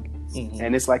back. Mm-hmm.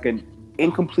 And it's like an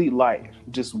incomplete life,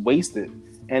 just wasted.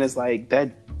 And it's like,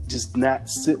 that just not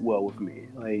sit well with me.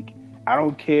 Like, I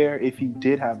don't care if he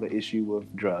did have an issue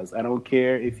with drugs. I don't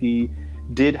care if he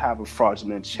did have a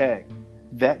fraudulent check,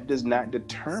 that does not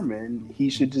determine he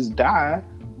should just die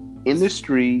in the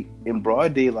street in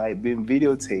broad daylight, being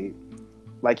videotaped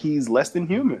like he's less than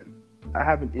human. I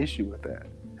have an issue with that.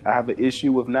 I have an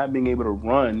issue with not being able to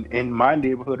run in my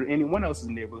neighborhood or anyone else's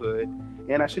neighborhood,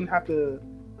 and I shouldn't have to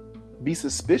be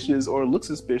suspicious or look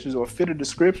suspicious or fit a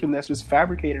description that's just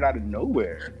fabricated out of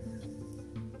nowhere.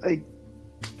 Like,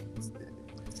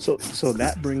 so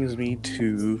that brings me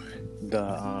to the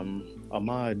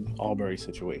Ahmaud Arbery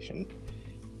situation.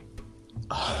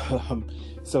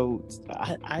 So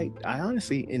I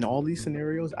honestly, in all these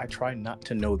scenarios, I try not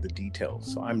to know the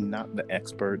details. So I'm not the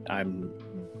expert. I'm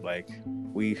like,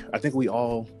 I think we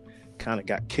all kind of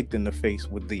got kicked in the face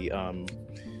with the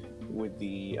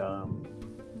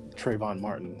Trayvon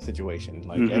Martin situation.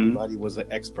 Like, everybody was an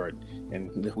expert,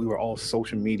 and we were all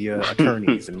social media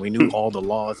attorneys, and we knew all the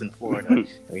laws in Florida. And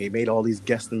we made all these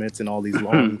guesstimates and all these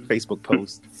long Facebook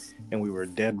posts, and we were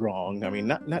dead wrong. I mean,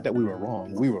 not that we were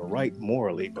wrong, we were right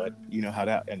morally, but you know how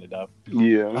that ended up.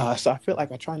 Yeah. So I feel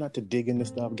like I try not to dig into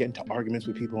stuff, get into arguments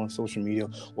with people on social media.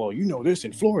 Well, you know, this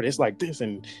in Florida, it's like this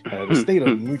in the state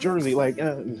of New Jersey, like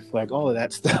all of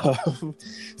that stuff.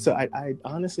 So I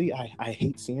honestly, I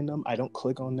hate seeing them. I don't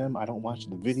click on them. I don't watch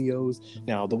the videos.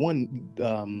 Now, the one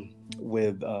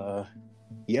with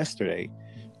yesterday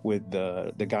with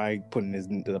the guy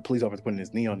the police officer putting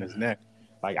his knee on his neck,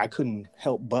 like, I couldn't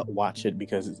help but watch it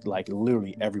because it's like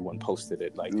literally everyone posted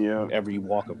it. Like, every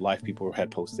walk of life, people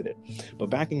had posted it. But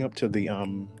backing up to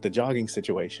the jogging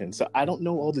situation, so I don't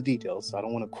know all the details, so I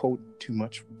don't want to quote too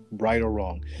much right or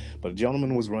wrong. But a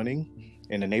gentleman was running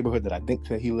in a neighborhood that I think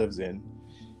that he lives in.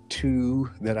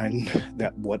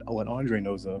 That what Andre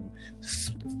knows of,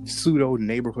 pseudo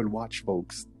neighborhood watch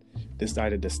folks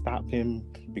decided to stop him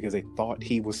because they thought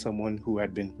he was someone who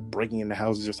had been breaking into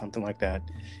houses or something like that.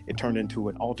 It turned into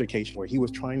an altercation where he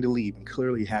was trying to leave and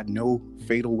clearly had no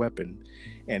fatal weapon,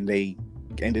 and they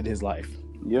ended his life.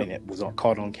 And it was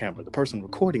caught on camera. The person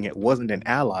recording it wasn't an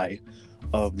ally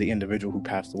of the individual who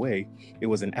passed away. It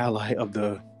was an ally of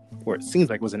or it seems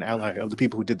like it was an ally of the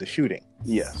people who did the shooting.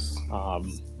 Yes.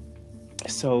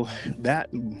 So that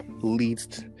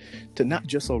leads to not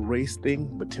just a race thing,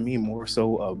 but to me more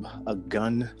so of a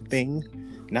gun thing,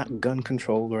 not gun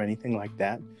control or anything like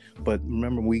that. But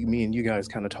remember, me and you guys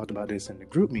kind of talked about this in the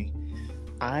group me.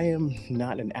 I am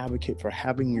not an advocate for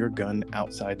having your gun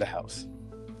outside the house,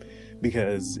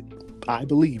 because I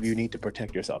believe you need to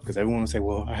protect yourself. Because everyone will say,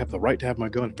 well, I have the right to have my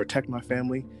gun to protect my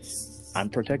family. I'm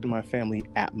protecting my family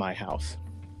at my house.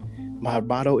 My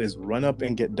motto is run up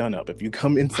and get done up. If you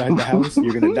come inside the house,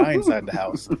 you're going to die inside the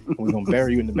house. And we're going to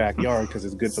bury you in the backyard because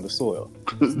it's good for the soil.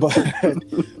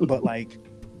 But like,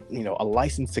 you know, a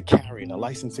license to carry and a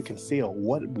license to conceal,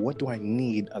 what do I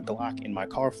need a Glock in my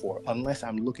car for, unless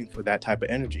I'm looking for that type of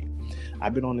energy?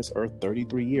 I've been on this earth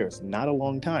 33 years, not a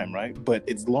long time, right? But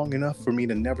it's long enough for me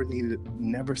to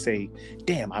never say,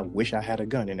 damn, I wish I had a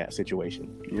gun in that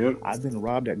situation. Yep. I've been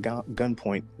robbed at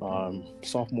gunpoint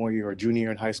sophomore year or junior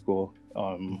year in high school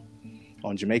on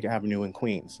Jamaica Avenue in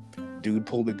Queens. Dude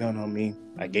pulled a gun on me.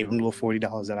 I gave him the little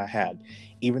 $40 that I had.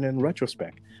 Even in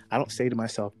retrospect, I don't say to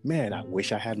myself, man, I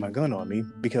wish I had my gun on me,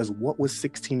 because what was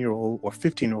 16-year-old or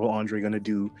 15-year-old Andre going to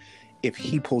do if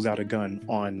he pulls out a gun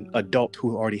on an adult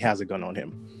who already has a gun on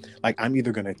him? Like, I'm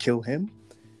either going to kill him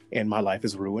and my life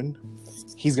is ruined.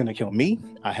 He's going to kill me.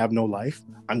 I have no life.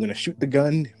 I'm going to shoot the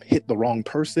gun, hit the wrong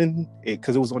person,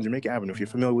 because it was on Jamaica Avenue. If you're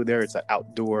familiar with there, it's an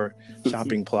outdoor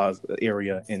shopping plaza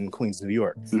area in Queens, New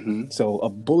York. Mm-hmm. So a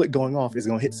bullet going off is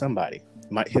going to hit somebody.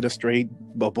 Might hit a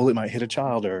bullet might hit a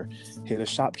child or hit a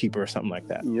shopkeeper or something like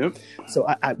that. Yep. So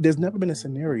there's never been a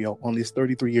scenario on these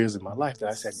 33 years of my life that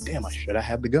I said, damn, I should have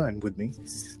had the gun with me.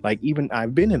 Like, even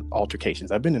I've been in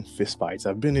altercations, I've been in fist fights,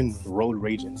 I've been in road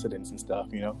rage incidents and stuff,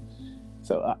 you know?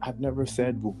 So I've never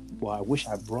said, well, I wish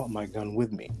I brought my gun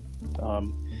with me.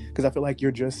 Because I feel like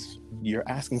you're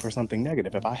asking for something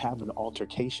negative. If I have an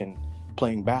altercation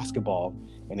playing basketball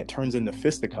and it turns into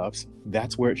fisticuffs,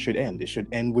 that's where it should end. It should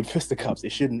end with fisticuffs.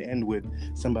 It shouldn't end with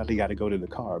somebody got to go to the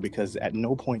car, because at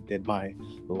no point did my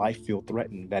life feel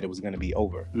threatened that it was going to be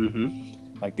over.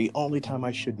 Mm-hmm. Like, the only time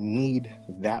I should need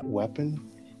that weapon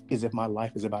is if my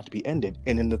life is about to be ended.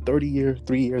 And in the 3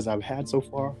 years I've had so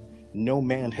far, no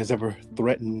man has ever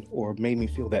threatened or made me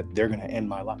feel that they're going to end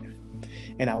my life.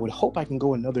 And I would hope I can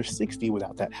go another 60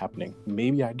 without that happening.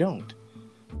 Maybe I don't.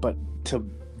 But to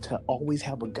always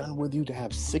have a gun with you, to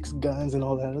have 6 guns and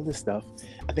all that other stuff,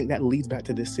 I think that leads back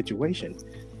to this situation.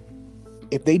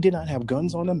 If they did not have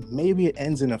guns on them, maybe it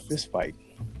ends in a fist fight.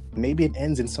 Maybe it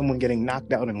ends in someone getting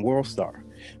knocked out in World Star.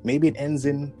 Maybe it ends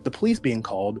in the police being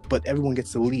called, but everyone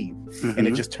gets to leave. And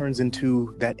it just turns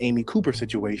into that Amy Cooper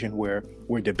situation where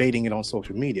we're debating it on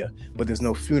social media, but there's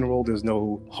no funeral, there's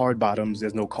no hard bottoms,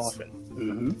 there's no coffin.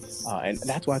 And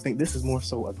that's why I think this is more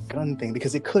so a gun thing,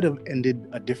 because it could have ended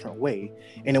a different way,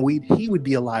 and then he would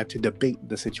be alive to debate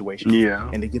the situation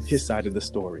and to give his side of the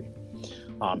story.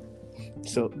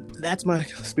 So that's my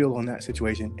spiel on that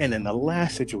situation. And then the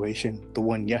last situation, the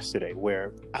one yesterday,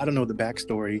 where I don't know the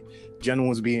backstory.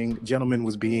 Gentleman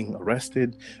was being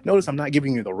arrested. Notice I'm not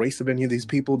giving you the race of any of these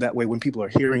people. That way, when people are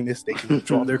hearing this, they can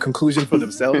draw their conclusion for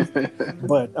themselves.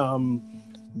 But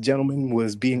gentleman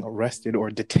was being arrested or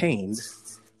detained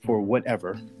for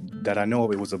whatever that I know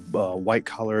of. It was a white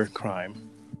collar crime.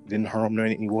 Didn't harm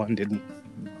anyone. Didn't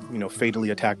fatally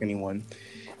attack anyone.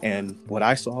 And what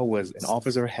I saw was an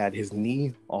officer had his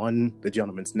knee on the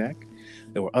gentleman's neck.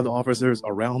 There were other officers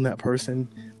around that person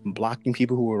blocking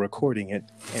people who were recording it.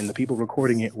 And the people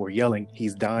recording it were yelling,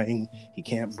 "He's dying. He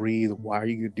can't breathe. Why are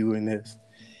you doing this?"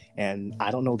 And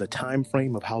I don't know the time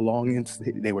frame of how long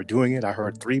they were doing it. I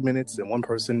heard 3 minutes, and one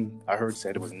person I heard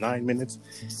said it was 9 minutes.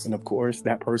 And of course,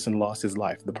 that person lost his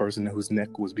life, the person whose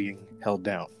neck was being held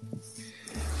down.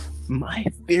 My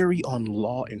theory on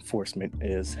law enforcement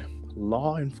is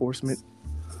law enforcement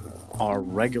are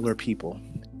regular people,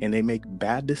 and they make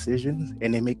bad decisions,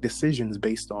 and they make decisions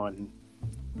based on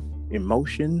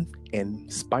emotion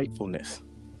and spitefulness.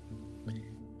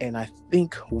 And I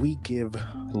think we give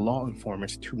law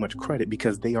informers too much credit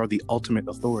because they are the ultimate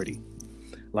authority.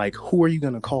 Like, who are you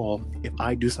going to call if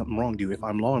I do something wrong to you? If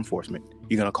I'm law enforcement,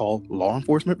 you're going to call law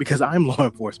enforcement because I'm law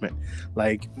enforcement.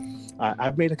 Like,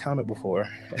 I've made a comment before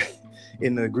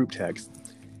in the group text.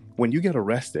 When you get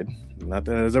arrested, not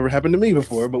that has ever happened to me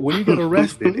before, but when you get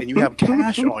arrested and you have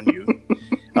cash on you,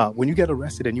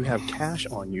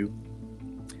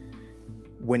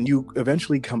 when you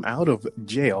eventually come out of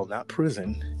jail, not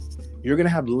prison, you're going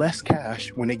to have less cash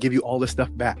when they give you all the stuff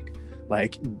back.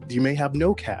 Like, you may have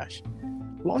no cash.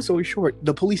 Long story short,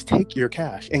 the police take your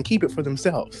cash and keep it for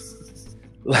themselves.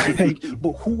 Like,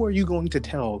 but who are you going to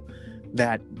tell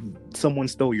that someone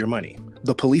stole your money?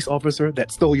 The police officer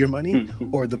that stole your money,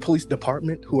 or the police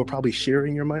department who are probably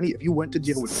sharing your money? If you went to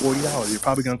jail with $40, you're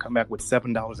probably going to come back with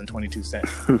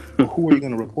 $7.22. Who are you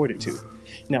going to report it to?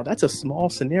 Now, that's a small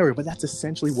scenario, but that's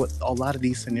essentially what a lot of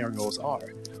these scenarios are.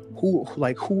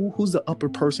 Who's the upper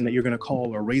person that you're going to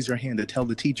call or raise your hand to tell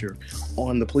the teacher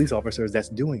on the police officers that's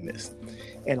doing this?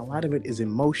 And a lot of it is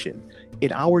emotion.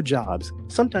 In our jobs,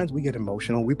 sometimes we get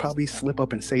emotional. We probably slip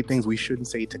up and say things we shouldn't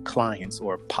say to clients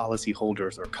or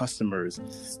policyholders or customers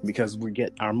because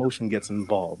our emotion gets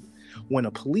involved. When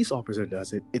a police officer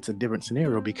does it, it's a different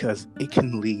scenario because it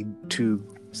can lead to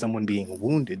someone being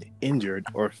wounded, injured,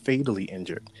 or fatally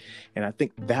injured. And I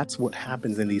think that's what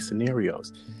happens in these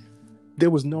scenarios. There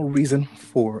was no reason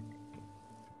for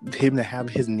him to have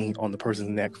his knee on the person's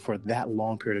neck for that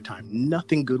long period of time.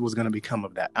 Nothing good was going to become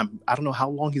of that. I don't know how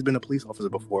long he's been a police officer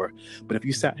before, but if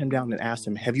you sat him down and asked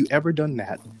him, have you ever done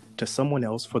that to someone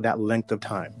else for that length of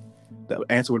time? The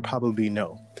answer would probably be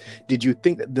no. Did you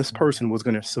think that this person was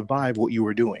going to survive what you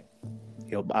were doing?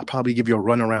 I'll probably give you a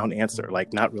runaround answer,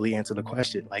 like not really answer the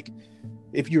question. Like,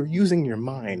 if you're using your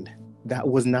mind, that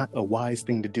was not a wise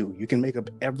thing to do. You can make up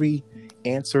every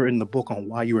answer in the book on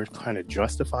why you were trying to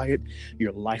justify it.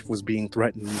 Your life was being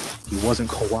threatened. He wasn't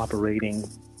cooperating.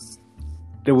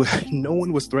 No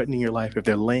one was threatening your life if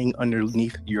they're laying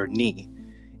underneath your knee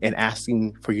and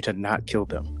asking for you to not kill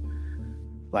them.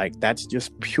 Like, that's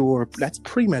just that's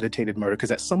premeditated murder,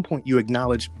 because at some point you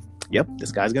acknowledge, yep,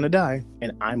 this guy's gonna die,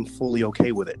 and I'm fully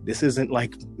okay with it. This isn't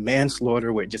like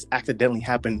manslaughter where it just accidentally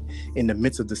happened in the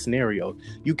midst of the scenario.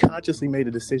 You consciously made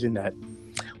a decision that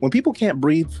when people can't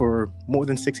breathe for more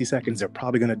than 60 seconds, they're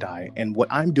probably gonna die. And what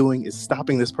I'm doing is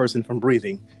stopping this person from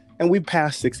breathing. And we've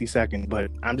passed 60 seconds, but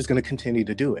I'm just gonna continue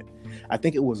to do it. I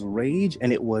think it was rage,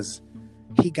 and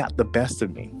he got the best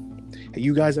of me.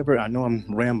 You guys ever, I know I'm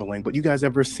rambling, but you guys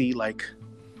ever see like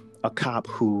a cop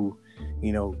who,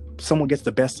 someone gets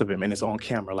the best of him and it's on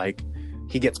camera, like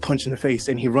he gets punched in the face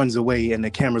and he runs away and the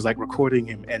camera's like recording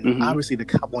him, and obviously the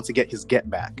cop wants to get his get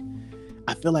back.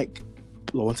 I feel like,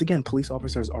 once again, police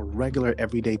officers are regular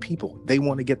everyday people. They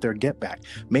want to get their get back.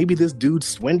 Maybe this dude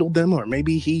swindled them, or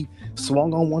maybe he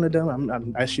swung on one of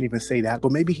them. I shouldn't even say that,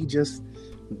 but maybe he just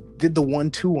did the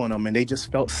 1-2 on them and they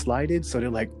just felt slighted, so they're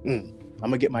like, I'm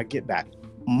gonna get my get back.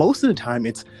 Most of the time,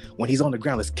 it's when he's on the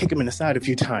ground, let's kick him in the side a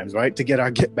few times, right, to get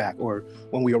our get back. Or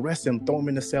when we arrest him, throw him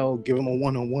in the cell, give him a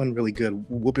one-on-one really good,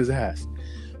 whoop his ass.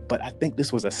 But I think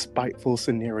this was a spiteful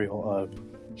scenario of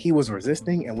he was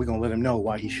resisting, and we're gonna let him know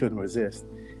why he shouldn't resist.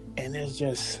 And there's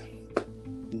just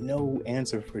no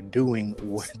answer for doing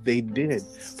what they did.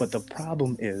 But the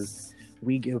problem is,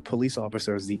 we give police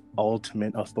officers the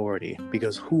ultimate authority,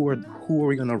 because who are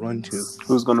we going to run to?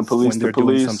 Who's going to police when they're the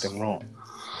police? doing something wrong?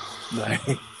 Like,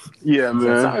 yeah,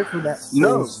 man. Sorry for that.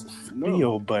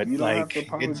 No, but like,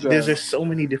 there's just so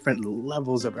many different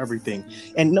levels of everything.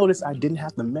 And notice I didn't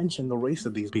have to mention the race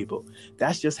of these people.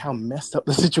 That's just how messed up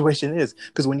the situation is.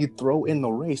 Because when you throw in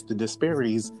the race, the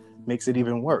disparities makes it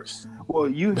even worse. Well,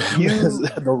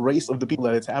 the race of the people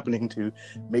that it's happening to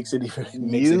makes it even worse.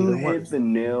 You hit the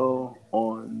nail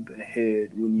on the head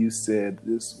when you said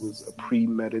this was a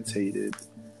premeditated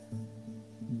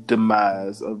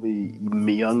demise of a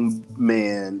young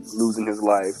man losing his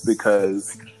life,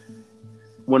 because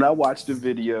when I watched the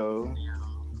video,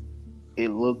 it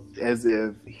looked as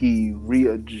if he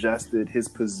readjusted his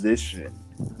position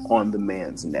on the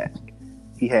man's neck.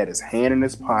 He had his hand in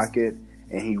his pocket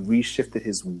and he reshifted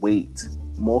his weight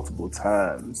multiple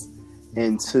times.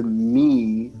 And to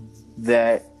me,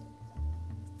 that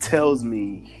tells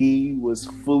me he was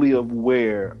fully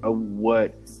aware of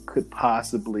what could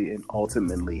possibly and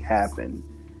ultimately happen.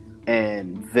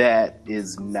 And that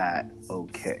is not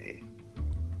okay.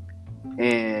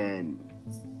 And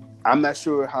I'm not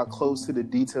sure how close to the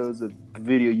details of the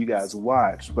video you guys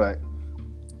watched, but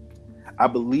I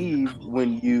believe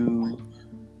when you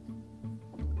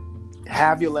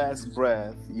have your last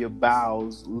breath, your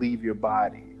bowels leave your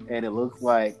body. And it looked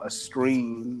like a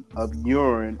stream of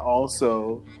urine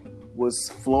also was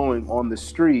flowing on the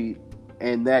street.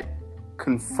 And that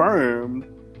confirmed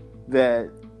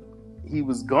that he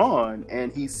was gone.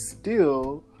 And he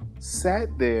still sat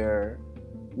there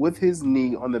with his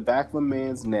knee on the back of a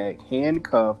man's neck,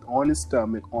 handcuffed on his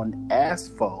stomach on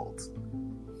asphalt,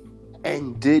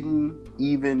 and didn't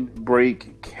even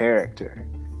break character.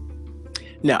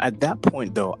 Now, at that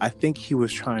point, though, I think he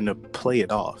was trying to play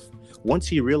it off. Once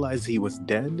he realized he was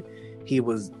dead, he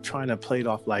was trying to play it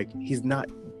off like he's not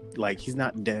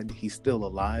dead. He's still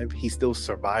alive. He's still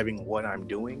surviving what I'm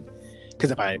doing. Because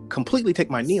if I completely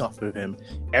take my knee off of him,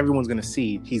 everyone's going to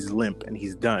see he's limp and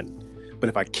he's done. But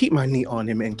if I keep my knee on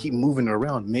him and keep moving it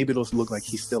around, maybe it'll look like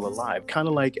he's still alive. Kind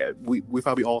of like we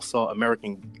probably all saw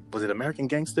American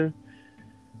Gangster?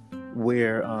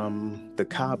 Where the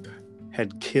cop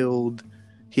had killed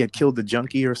the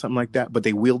junkie or something like that, but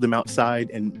they wheeled him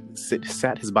outside and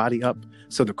sat his body up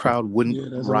so the crowd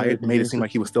wouldn't riot, made it seem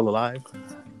like he was still alive.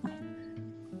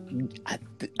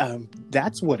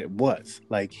 That's what it was.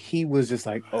 Like, he was just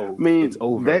like, it's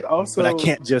over. But I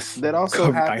can't just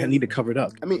I need to cover it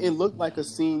up. I mean, it looked like a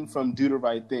scene from Do the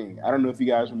Right Thing. I don't know if you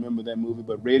guys remember that movie,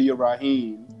 but Radio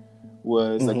Raheem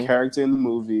was a character in the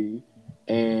movie,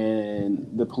 and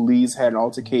the police had an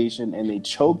altercation and they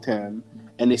choked him,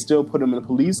 and they still put him in a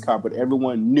police car, but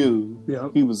everyone knew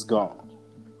he was gone.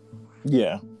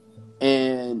 Yeah.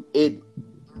 And it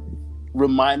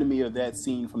reminded me of that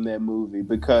scene from that movie,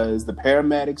 because the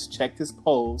paramedics checked his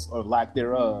pulse, or lack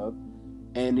thereof,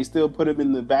 and they still put him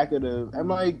in the back of the... I'm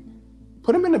like,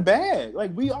 put him in the bag.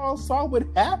 Like, we all saw what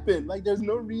happened. Like, there's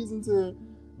no reason to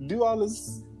do all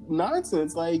this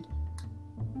nonsense. Like,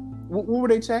 what were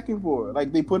they checking for?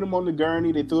 Like, they put him on the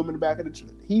gurney, they threw him in the back of the...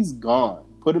 He's gone.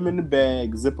 Put him in the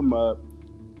bag, zip him up.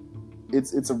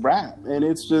 It's a wrap. And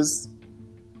it's just...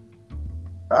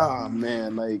 Oh,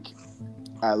 man, like...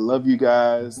 I love you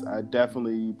guys. I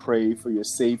definitely pray for your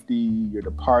safety, your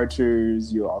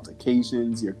departures, your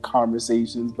altercations, your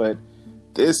conversations. But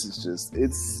this is just,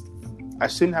 I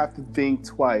shouldn't have to think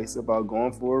twice about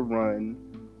going for a run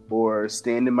or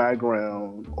standing my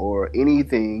ground or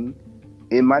anything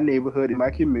in my neighborhood, in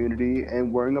my community,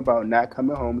 and worrying about not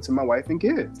coming home to my wife and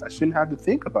kids. I shouldn't have to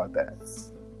think about that.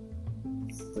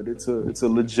 But it's a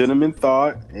legitimate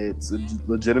thought. It's a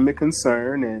legitimate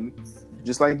concern. And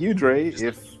just like you, Dre,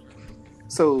 if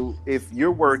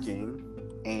you're working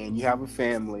and you have a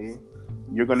family,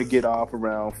 you're going to get off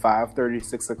around 5:30,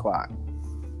 6 o'clock.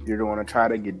 You're going to try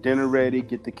to get dinner ready,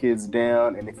 get the kids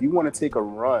down. And if you want to take a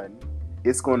run,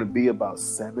 it's going to be about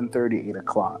 7:30, 8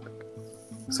 o'clock.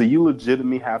 So you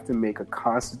legitimately have to make a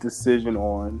conscious decision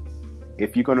on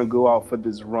if you're going to go out for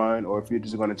this run or if you're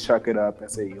just going to chuck it up and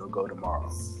say you'll go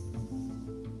tomorrow.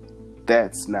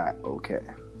 That's not okay.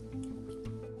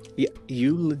 Yeah,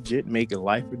 you legit make a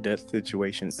life or death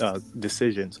decisions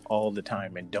all the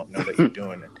time and don't know that you're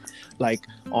doing it. Like,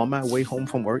 on my way home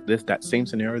from work, that same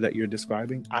scenario that you're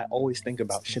describing, I always think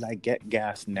about, should I get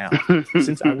gas now?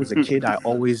 Since I was a kid, I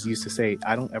always used to say,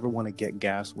 I don't ever want to get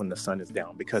gas when the sun is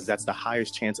down, because that's the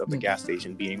highest chance of the gas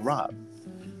station being robbed.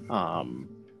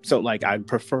 So like I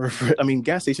prefer,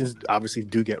 gas stations obviously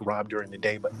do get robbed during the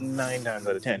day, but 9 times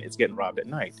out of 10, it's getting robbed at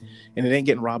night. And it ain't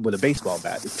getting robbed with a baseball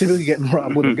bat. It's typically getting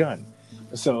robbed with a gun.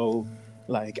 So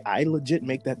like I legit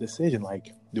make that decision.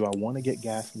 Like, do I want to get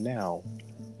gas now?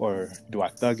 Or do I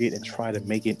thug it and try to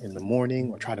make it in the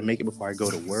morning, or try to make it before I go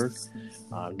to work?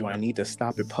 Do I need to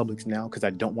stop at Publix now because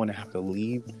I don't want to have to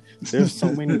leave? There's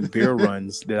so many beer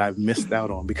runs that I've missed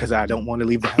out on because I don't want to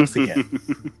leave the house again.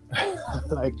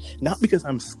 Like, not because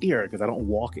I'm scared, because I don't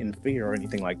walk in fear or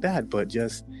anything like that, but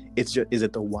is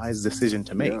it the wise decision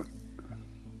to make? Yeah.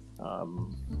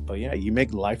 But yeah, you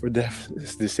make life or death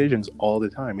decisions all the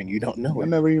time, and you don't know it. I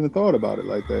never even thought about it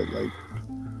like that.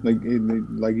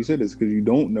 Like you said, it's because you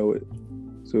don't know it,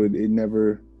 so it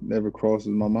never crosses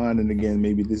my mind. And again,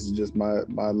 maybe this is just my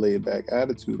laid back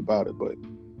attitude about it,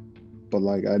 but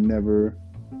like I never,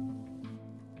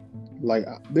 like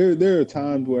there are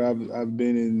times where I've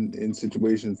been in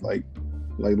situations like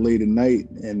late at night,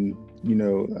 and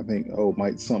I think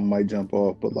something might jump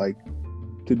off, but like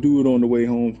to do it on the way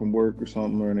home from work or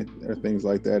something or things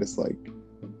like that, it's like,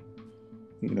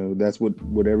 that's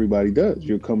what everybody does.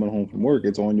 You're coming home from work.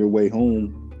 It's on your way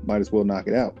home. Might as well knock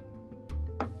it out.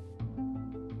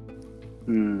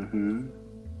 Mm-hmm.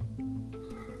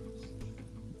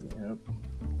 Yep.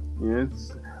 Yeah,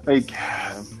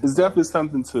 it's definitely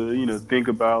something to, think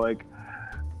about. Like,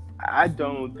 I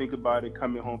don't think about it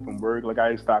coming home from work. Like,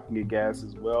 I stop and get gas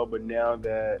as well. But now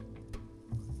that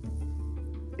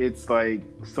it's like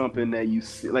something that you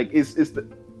see, like it's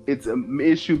an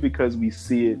issue because we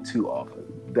see it too often.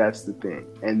 That's the thing.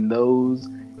 And those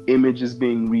images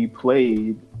being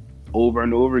replayed over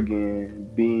and over again,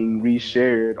 being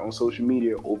reshared on social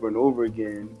media over and over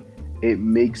again, it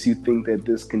makes you think that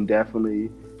this can definitely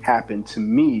happen to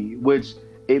me, which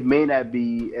it may not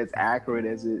be as accurate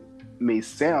as it may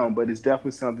sound, but it's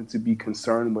definitely something to be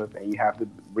concerned with, and you have to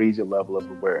raise your level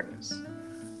of awareness.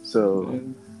 So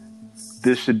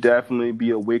this should definitely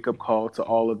be a wake-up call to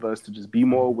all of us to just be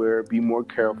more aware, be more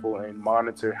careful, and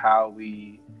monitor how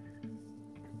we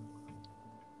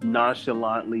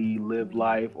nonchalantly live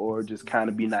life, or just kind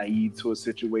of be naive to a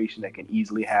situation that can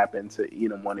easily happen to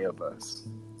one of us.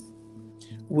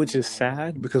 Which is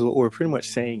sad, because what we're pretty much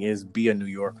saying is be a New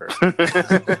Yorker.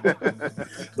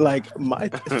 Like, my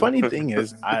funny thing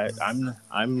is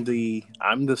I'm the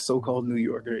so-called New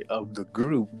Yorker of the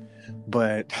group,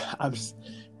 but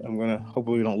I'm gonna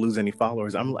hopefully we don't lose any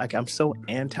followers. I'm so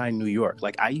anti-New York.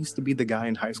 Like, I used to be the guy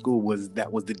in high school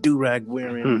that was the do-rag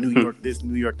wearing, New York this,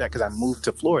 New York that, because I moved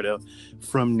to Florida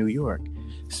from New York.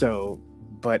 So,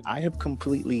 but I have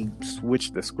completely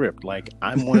switched the script. Like,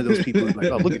 I'm one of those people who's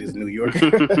like, oh, look at this New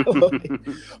Yorker.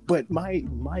 But my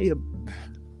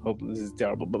hope this is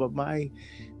terrible, but my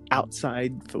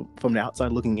outside from the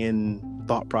outside looking in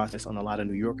thought process on a lot of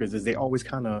New Yorkers is they always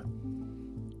kind of,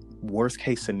 worst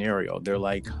case scenario,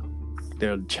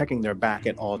 they're checking their back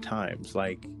at all times.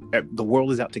 Like, the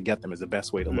world is out to get them is the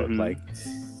best way to look. Like,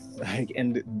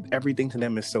 and everything to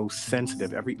them is so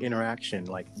sensitive. Every interaction,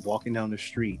 like walking down the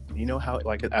street, how,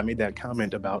 like, I made that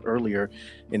comment about earlier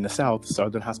in the South,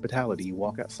 Southern hospitality. You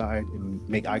walk outside and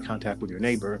make eye contact with your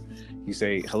neighbor. You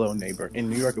say, hello, neighbor. In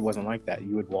New York, it wasn't like that.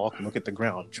 You would walk and look at the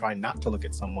ground, try not to look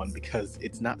at someone, because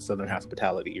it's not Southern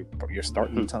hospitality. You're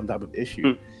starting some type of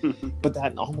issue. But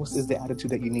that almost is the attitude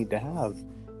that you need to have.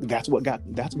 That's what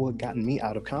gotten me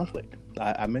out of conflict.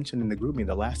 I mentioned in the group meeting,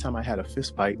 the last time I had a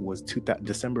fist fight was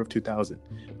December of 2000,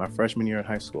 my freshman year in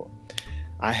high school.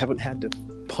 I haven't had to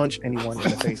punch anyone in the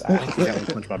face. I accidentally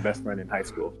punched my best friend in high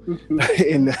school.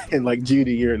 in like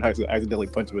junior year in high school, I accidentally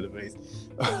punched him in the face.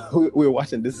 We were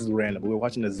watching, this is random, we were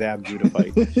watching the Zab Judah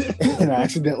fight, and I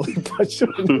accidentally punched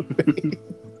him in the face.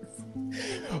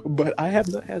 But I have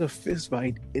not had a fist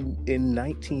fight in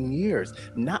 19 years.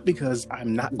 Not because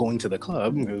I'm not going to the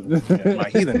club. In my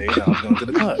heathen days, I was going to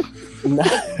the club.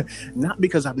 Not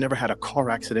because I've never had a car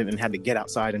accident and had to get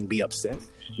outside and be upset.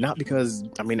 Not because,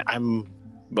 I'm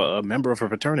a member of a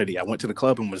fraternity. I went to the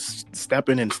club and was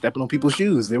stepping on people's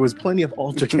shoes. There was plenty of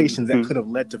altercations that could have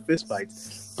led to fist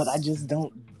fights. But I just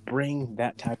don't bring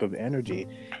that type of energy.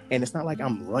 And it's not like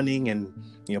I'm running and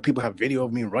people have video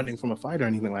of me running from a fight or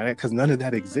anything like that, because none of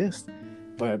that exists.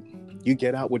 But you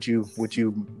get out what you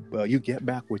get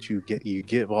back what you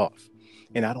give off.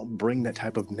 And I don't bring that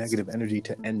type of negative energy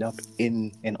to end up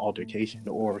in an altercation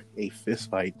or a fist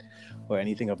fight or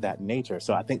anything of that nature.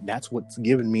 So I think that's what's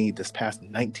given me this past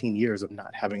 19 years of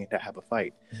not having to have a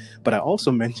fight. But I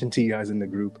also mentioned to you guys in the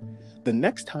group, the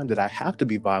next time that I have to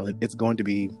be violent, it's going to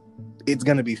be it's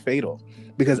going to be fatal.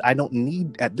 Because at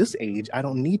this age, I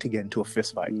don't need to get into a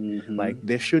fist fight. Mm-hmm. Like,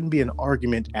 there shouldn't be an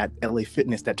argument at LA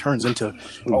Fitness that turns into,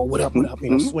 oh, what up,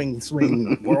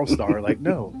 swing, world star. Like,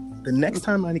 no. The next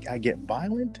time I get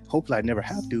violent, hopefully I never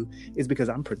have to, is because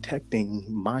I'm protecting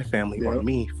my family or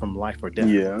me from life or death.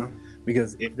 Yeah.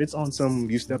 Because if it's on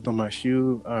you stepped on my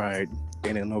shoe, all right,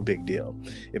 it ain't no big deal.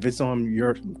 If it's on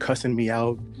you're cussing me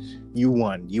out, you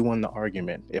won the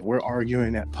argument. If we're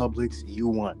arguing at Publix, you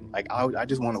won. Like, I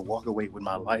just want to walk away with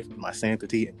my life, my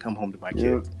sanctity, and come home to my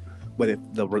kids. But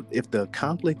if the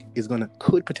conflict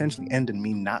could potentially end in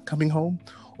me not coming home,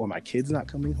 or my kids not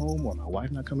coming home, or my wife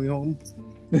not coming home,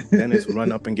 then it's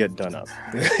run up and get done up.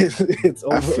 It's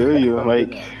over. I feel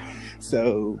you.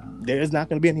 So there's not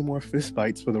going to be any more fist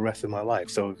fights for the rest of my life.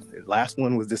 So the last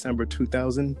one was December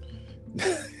 2000.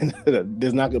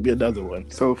 There's not going to be another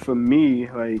one. So for me,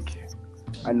 I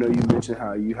know you mentioned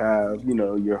how you have,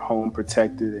 your home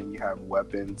protected and you have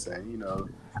weapons, and,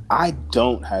 I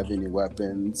don't have any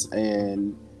weapons,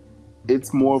 and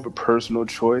it's more of a personal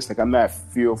choice. Like, I'm not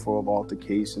fearful of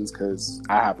altercations because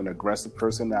I have an aggressive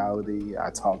personality. I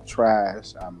talk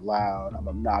trash. I'm loud. I'm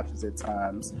obnoxious at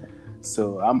times.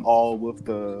 So I'm all with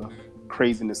the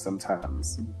craziness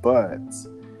sometimes. But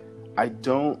I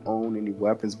don't own any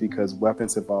weapons because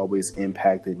weapons have always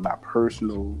impacted my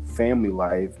personal family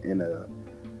life in a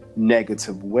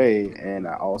negative way. And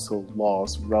I also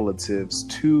lost relatives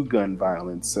to gun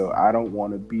violence. So I don't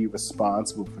want to be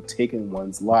responsible for taking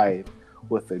one's life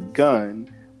with a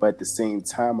gun. But at the same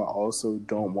time, I also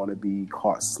don't want to be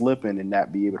caught slipping and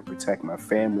not be able to protect my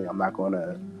family. I'm not going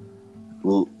to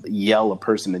yell a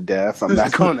person to death. I'm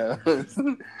not gonna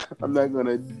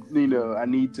I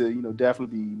need to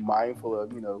definitely be mindful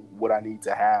of what I need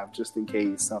to have just in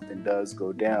case something does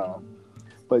go down.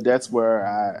 But that's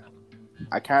where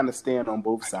I kind of stand on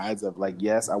both sides of, like,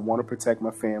 yes, I want to protect my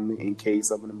family in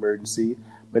case of an emergency,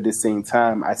 but at the same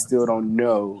time, I still don't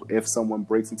know if someone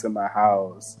breaks into my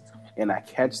house and I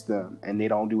catch them and they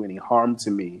don't do any harm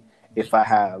to me, if I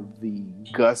have the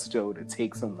gusto to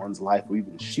take someone's life or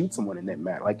even shoot someone in that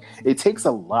matter. Like, it takes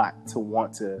a lot to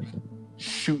want to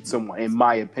shoot someone, in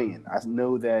my opinion. I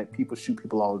know that people shoot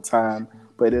people all the time,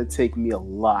 but it'll take me a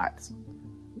lot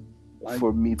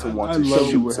for me to want to shoot someone.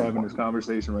 I love we're having this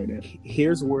conversation right now.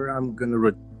 Here's where I'm gonna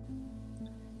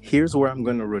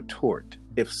retort.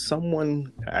 If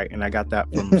someone, and I got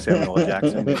that from Samuel L.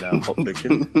 Jackson in Pulp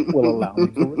Fiction, will allow me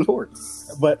to retort.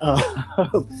 But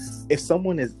if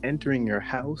someone is entering your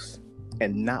house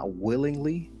and not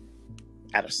willingly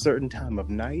at a certain time of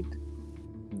night,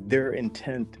 their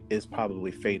intent is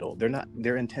probably fatal.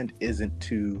 Their intent isn't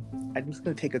to, I'm just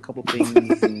going to take a couple things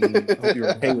and hope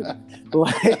you're okay with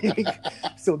it.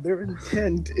 So their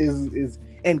intent is,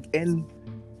 and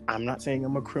I'm not saying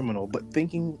I'm a criminal, but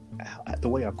thinking the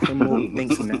way a criminal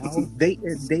thinks now,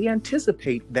 they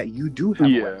anticipate that you do have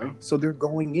a weapon. So they're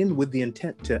going in with the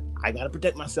intent to, I got to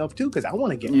protect myself too because I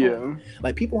want to get home.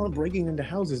 Like, people aren't breaking into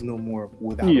houses no more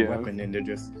without a weapon, and they're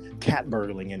just cat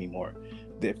burgling anymore.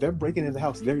 If they're breaking into the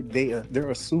house,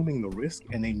 they're assuming the risk,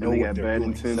 and they know what they're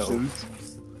doing. Intentions.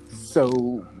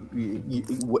 So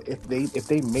if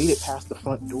they made it past the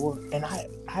front door, and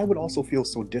I would also feel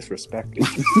so disrespected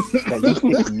that you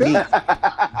picked me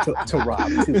to rob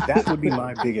too. That would be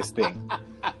my biggest thing.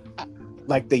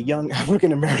 Like, the young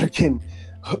African American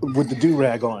with the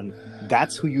do-rag on,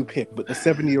 that's who you picked. But the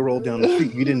 70-year-old down the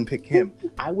street, you didn't pick him.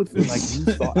 I would feel like you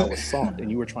thought I was soft and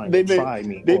you were trying to try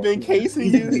me. They've been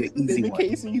casing you. They've been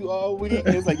casing you all week.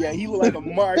 It's like, yeah, he looked like a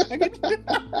mark.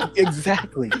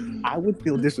 Exactly. I would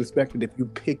feel disrespected if you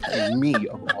picked me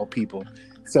of all people.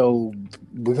 So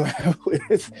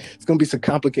it's going to be some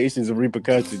complications and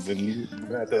repercussions, and you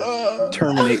have to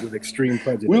terminate with extreme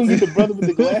prejudice. We don't get the brother with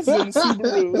the glasses in the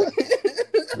Subaru.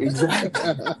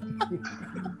 Exactly.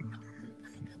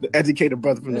 The educated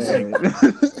brother from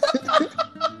the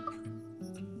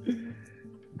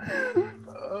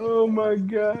Oh my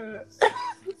God.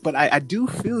 But I do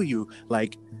feel you,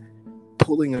 like,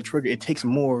 pulling a trigger, it takes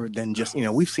more than just,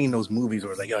 we've seen those movies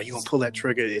where it's like, you gonna pull that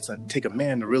trigger, take a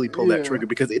man to really pull that trigger,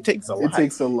 because it takes a lot. It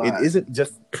takes a lot. It isn't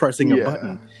just pressing a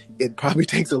button. It probably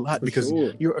takes a lot because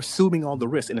you're assuming all the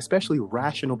risks, and especially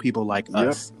rational people like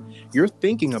us. You're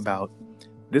thinking about,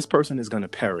 this person is going to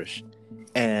perish,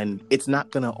 and it's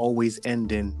not going to always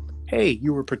end in, hey,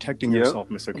 you were protecting yourself,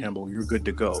 Mr. Campbell, you're good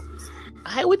to go.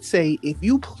 I would say if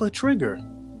you pull a trigger,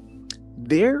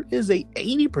 there is a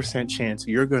 80% chance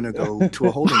you're going to go to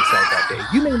a holding cell that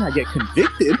day. You may not get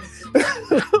convicted.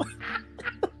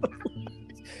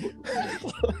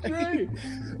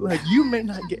 like, you may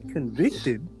not get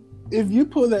convicted, if you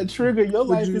pull that trigger, your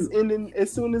life you- is ending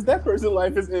as soon as that person's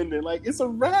life is ending. Like, it's a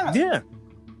wrap. Yeah.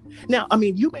 Now, I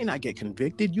mean, you may not get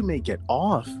convicted, you may get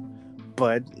off,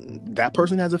 but that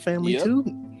person has a family Yep. too.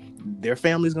 Their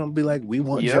family's gonna be like, we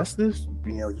want Yep. justice.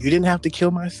 You know, you didn't have to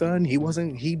kill my son. He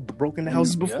broke into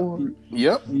houses before.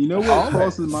 Yep. You know All what that.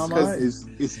 crosses my 'Cause- mind is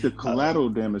it's the collateral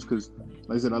damage. Because,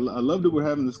 like I said, I love that we're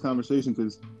having this conversation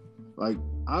because, like,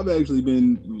 I've actually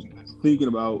been thinking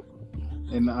about,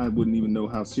 and I wouldn't even know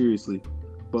how seriously,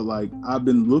 but like I've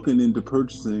been looking into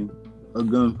purchasing a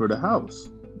gun for the house,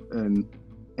 and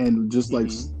just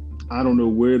like I don't know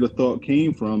where the thought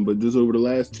came from, but just over the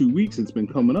last 2 weeks, it's been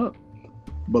coming up.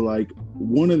 But like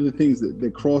one of the things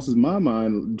that crosses my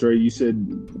mind, Dre, you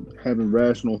said having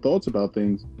rational thoughts about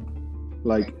things.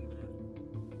 Like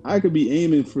I could be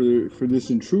aiming for this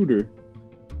intruder,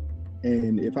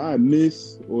 and if I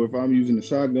miss, or if I'm using a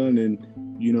shotgun and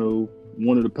you know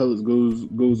one of the pellets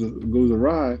goes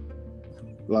awry,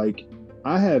 like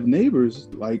I have neighbors.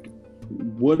 Like,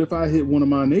 what if I hit one of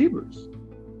my neighbors?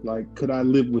 Like, could I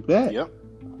live with that? Yep.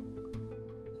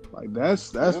 Like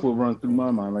that's what runs through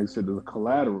my mind. Like I said, the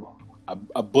collateral.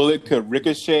 A bullet could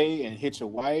ricochet and hit your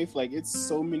wife. Like, it's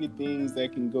so many things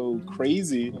that can go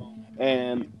crazy,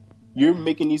 and you're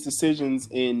making these decisions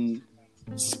in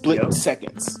split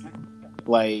seconds.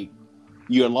 Like,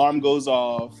 your alarm goes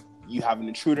off, you have an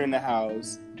intruder in the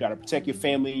house, you gotta protect your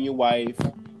family and your wife,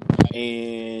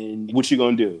 and what you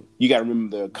gonna do? You gotta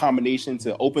remember the combination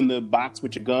to open the box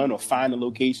with your gun or find the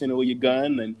location of your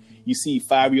gun, and you see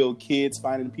 5-year-old kids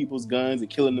finding people's guns and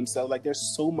killing themselves. Like,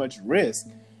 there's so much risk.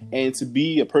 And to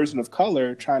be a person of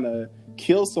color trying to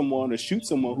kill someone or shoot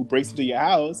someone who breaks into your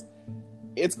house,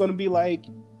 it's going to be like,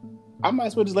 I might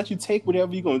as well just let you take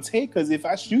whatever you're going to take, because if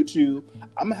I shoot you,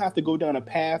 I'm going to have to go down a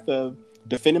path of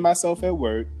defending myself at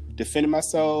work, defending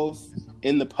myself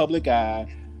in the public eye,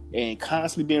 and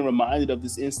constantly being reminded of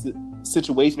this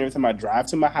situation every time I drive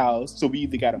to my house. So we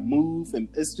either got to move, and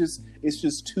it's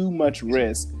just too much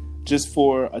risk just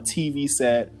for a TV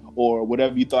set or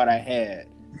whatever you thought I had.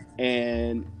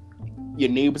 And your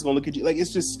neighbor's gonna look at you like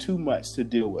it's just too much to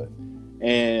deal with.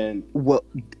 And Well,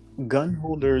 gun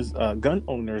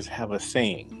owners have a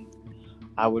saying: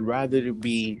 "I would rather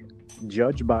be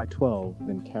judged by 12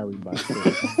 than carried by 12."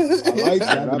 I like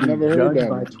that. I've never heard Judged that.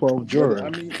 by one. 12 jurors. I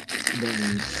mean,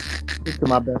 Then to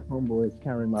my best homeboy is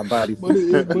carrying my body. but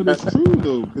it's true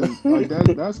though, because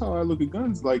like that's how I look at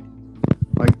guns. Like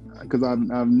because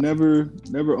I've never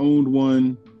owned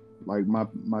one. Like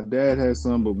my dad has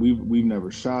some, but we've never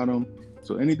shot them.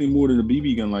 So anything more than a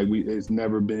BB gun, like it's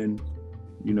never been,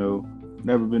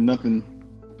 never been nothing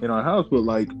in our house. But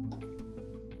like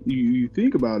you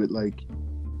think about it, like,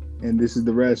 and this is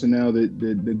the rationale that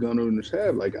the gun owners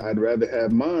have. Like, I'd rather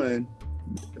have mine,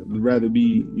 rather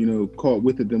be caught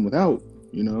with it than without.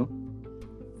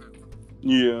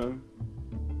 yeah,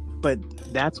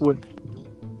 But that's what.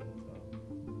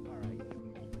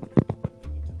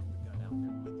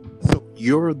 So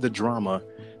you're the drama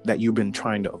that you've been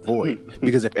trying to avoid,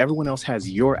 because if everyone else has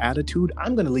your attitude,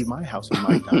 I'm going to leave my house with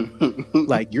my gun.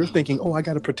 Like, you're thinking, oh, I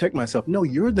got to protect myself. No,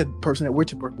 you're the person that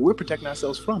we're protecting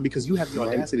ourselves from, because you have the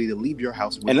audacity to leave your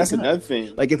house with and that's a gun. another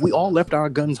thing. Like, if we all left our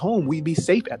guns home, we'd be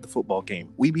safe at the football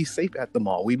game. We'd be safe at the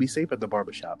mall. We'd be safe at the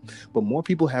barbershop. But more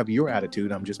people have your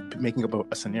attitude. I'm just making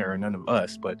up a scenario, none of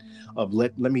us, but of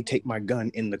let me take my gun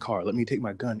in the car. Let me take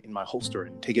my gun in my holster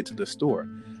and take it to the store,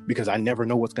 because I never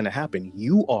know what's going to happen.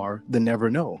 You are the never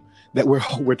know that we're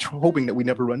hoping that we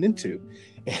never run into.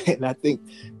 And I think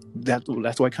that's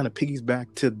why it kind of piggies back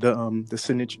to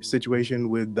the situation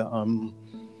with the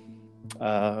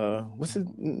what's his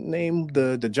name,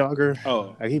 the jogger.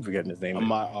 Oh, I keep forgetting his name.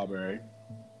 Ahmaud Arbery.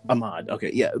 Ahmaud.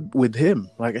 Okay, yeah, with him,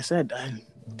 like I said,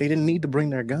 they didn't need to bring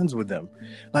their guns with them.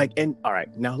 Like, and all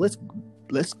right, now let's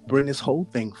bring this whole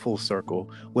thing full circle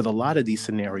with a lot of these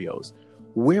scenarios.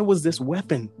 Where was this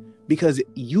weapon? Because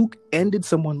you ended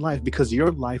someone's life because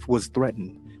your life was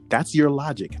threatened. That's your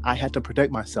logic. I had to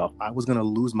protect myself. I was going to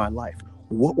lose my life.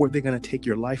 What were they going to take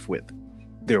your life with?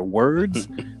 Their words?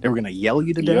 They were going to yell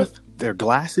you to death? Their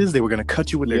glasses? They were going to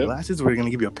cut you with their glasses? They were going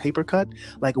to give you a paper cut?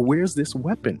 Like, where's this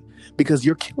weapon? Because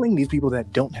you're killing these people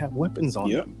that don't have weapons on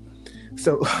them.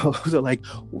 So like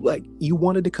you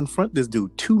wanted to confront this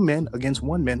dude. 2 men against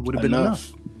 1 man would have been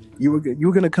enough. You were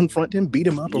going to confront him, beat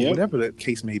him up, or whatever the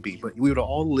case may be. But we would have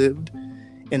all lived,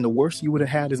 and the worst you would have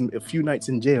had is a few nights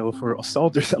in jail for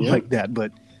assault or something like that.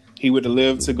 But he would have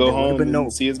lived to go home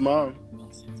and see his mom.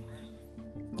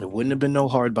 There wouldn't have been no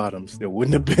hard bottoms. There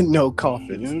wouldn't have been no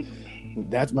coffins.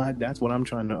 That's what I'm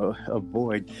trying to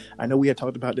avoid. I know we had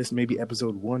talked about this maybe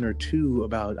episode 1 or 2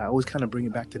 about, I always kind of bring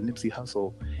it back to Nipsey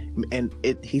Hussle, and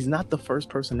he's not the first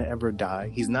person to ever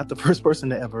die. He's not the first person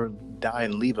to ever die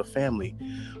and leave a family,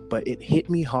 but it hit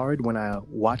me hard when I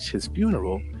watched his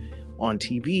funeral on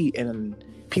TV, and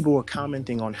people were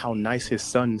commenting on how nice his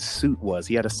son's suit was.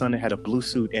 He had a son that had a blue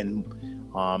suit, and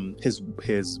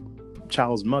his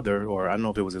child's mother, or I don't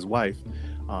know if it was his wife,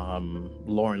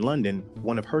 Lauren London,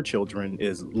 one of her children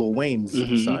is Lil Wayne's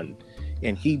son,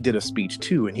 and he did a speech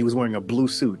too, and he was wearing a blue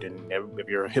suit. And if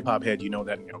you're a hip hop head, you know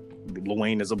that, you know, Lil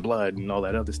Wayne is a blood and all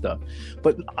that other stuff.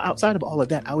 But outside of all of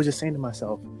that, I was just saying to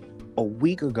myself, a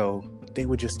week ago they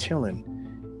were just chilling,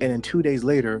 and then 2 days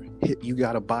later, you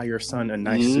gotta buy your son a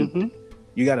nice suit.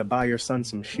 You got to buy your son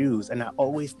some shoes. And I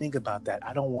always think about that.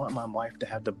 I don't want my wife to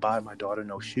have to buy my daughter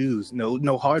no shoes,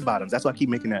 no hard bottoms. That's why I keep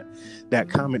making that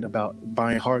comment about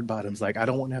buying hard bottoms. Like, I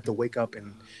don't want to have to wake up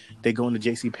and they go into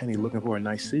JCPenney looking for a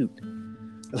nice suit.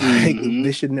 Like,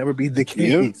 this should never be the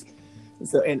case. Yep.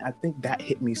 So, and I think that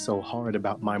hit me so hard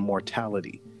about my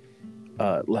mortality.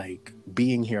 Like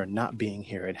being here, not being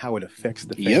here, and how it affects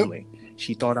the family. Yep.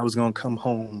 She thought I was going to come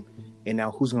home, and now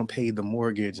who's going to pay the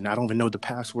mortgage? And I don't even know the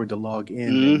password to log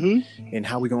in. And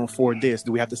how we going to afford this?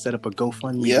 Do we have to set up a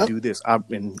GoFundMe to do this?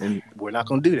 And we're not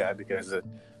going to do that because,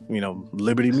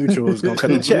 Liberty Mutual is going to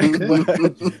cut the check.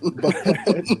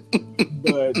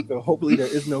 But hopefully there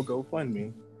is no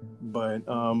GoFundMe. But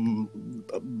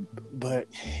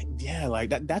yeah, like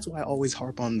that's why I always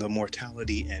harp on the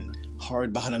mortality and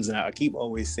hard bottoms, and I keep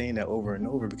always saying that over and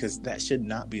over, because that should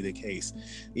not be the case.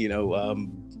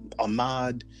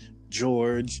 Ahmaud,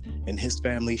 George, and his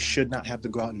family should not have to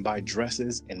go out and buy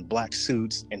dresses and black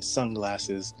suits and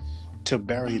sunglasses to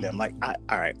bury them. Like,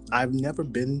 I've never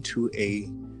been to a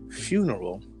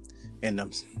funeral, and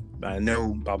I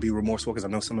know I'll be remorseful because I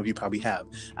know some of you probably have.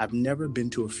 I've never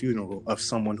been to a funeral of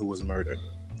someone who was murdered.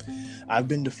 I've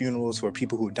been to funerals for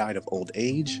people who died of old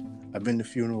age. I've been to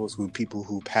funerals with people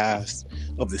who passed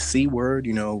of the C word,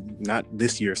 not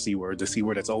this year's C word, the C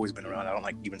word that's always been around. I don't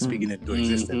like even speaking it into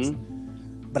existence.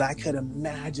 But I could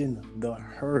imagine the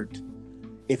hurt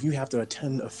if you have to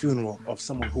attend a funeral of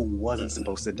someone who wasn't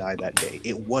supposed to die that day.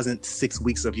 It wasn't 6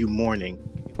 weeks of you mourning.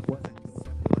 It wasn't 7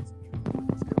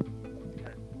 months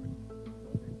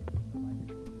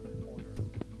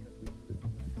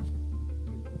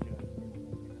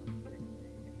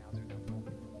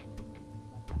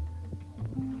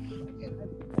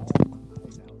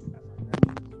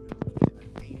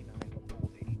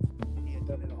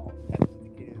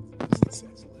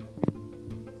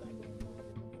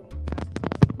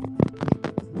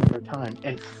time,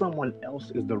 and someone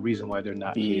else is the reason why they're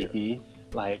not here.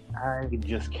 Like, I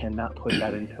just cannot put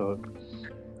that into.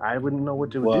 I wouldn't know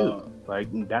what to do. Like,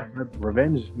 that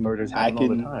revenge murders happen all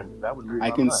the time. That would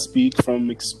I can speak from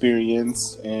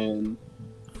experience, and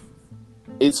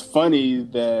it's funny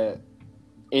that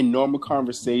in normal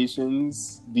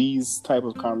conversations, these type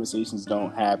of conversations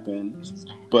don't happen.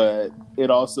 But it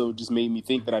also just made me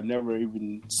think that I've never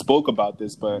even spoke about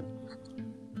this. But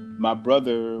my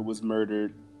brother was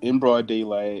murdered in broad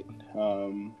daylight,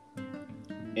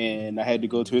 and I had to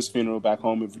go to his funeral back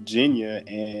home in Virginia,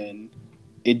 and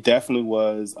it definitely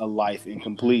was a life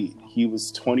incomplete. He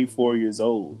was 24 years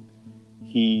old.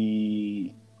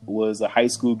 He was a high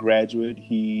school graduate.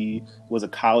 He was a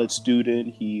college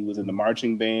student. He was in the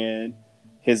marching band.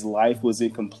 His life was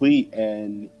incomplete,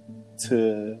 and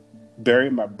to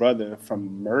bury my brother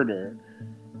from murder,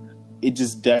 it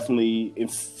just definitely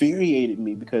infuriated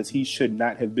me, because he should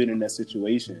not have been in that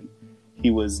situation. He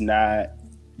was not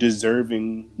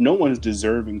deserving. No one's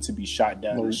deserving to be shot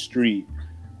down the street.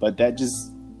 But that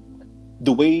just,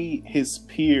 the way his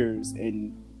peers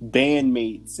and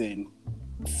bandmates and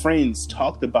friends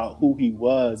talked about who he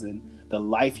was and the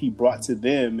life he brought to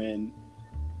them, and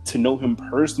to know him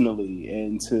personally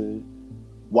and to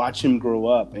watch him grow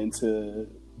up and to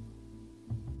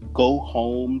go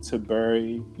home to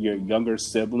bury your younger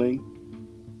sibling,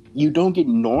 you don't get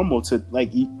normal to,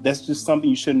 like, that's just something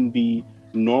you shouldn't be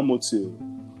normal to.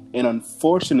 And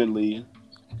unfortunately,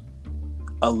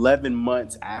 11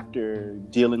 months after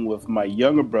dealing with my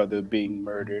younger brother being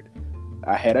murdered,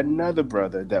 I had another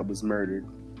brother that was murdered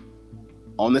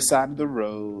on the side of the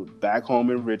road back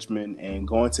home in Richmond, and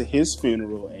going to his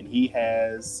funeral, and he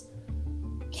has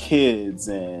kids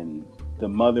and the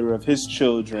mother of his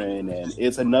children, and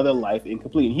it's another life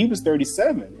incomplete. And he was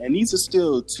 37, and these are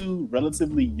still two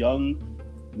relatively young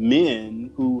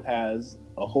men who has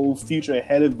a whole future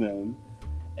ahead of them.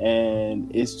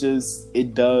 And it's just,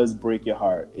 it does break your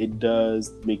heart. It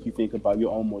does make you think about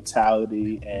your own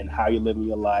mortality and how you're living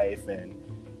your life. And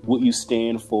what you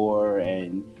stand for,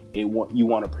 and you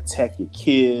want to protect your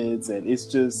kids, and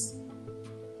it's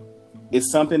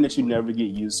something that you never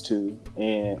get used to.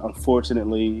 And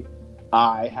unfortunately,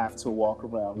 I have to walk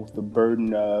around with the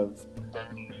burden of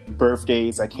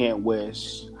birthdays I can't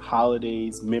wish,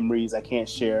 holidays, memories I can't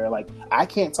share. Like, I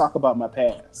can't talk about my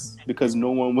past because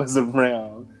no one was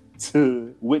around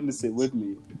to witness it with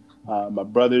me. My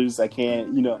brothers, I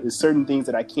can't, there's certain things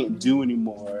that I can't do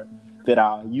anymore that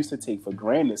I used to take for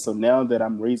granted. So now that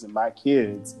I'm raising my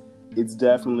kids, it's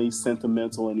definitely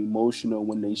sentimental and emotional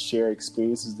when they share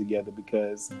experiences together,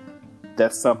 because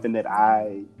that's something that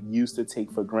I used to take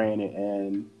for granted.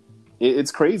 And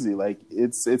it's crazy. Like,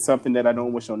 it's something that I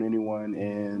don't wish on anyone.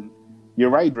 And you're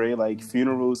right, Dre. Like,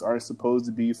 funerals aren't supposed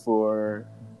to be for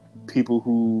people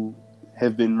who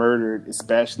have been murdered,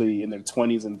 especially in their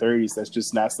 20s and 30s. That's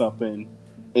just not something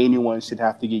anyone should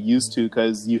have to get used to,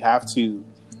 because you have to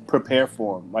prepare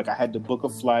for them. Like, I had to book a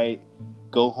flight,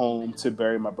 go home to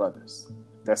bury my brothers.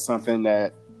 That's something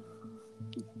that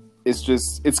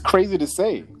it's crazy to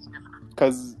say,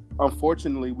 because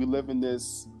unfortunately we live in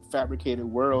this fabricated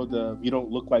world of you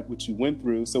don't look like what you went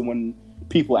through. So when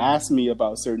people ask me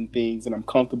about certain things and I'm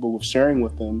comfortable with sharing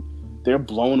with them, they're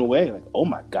blown away. Like, oh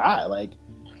my God, like,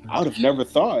 I would have never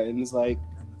thought. And it's like,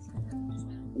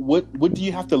 what do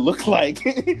you have to look like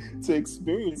to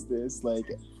experience this? Like,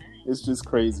 it's just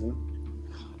crazy.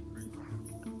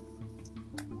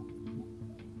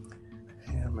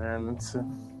 Yeah, man, it's a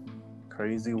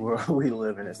crazy world we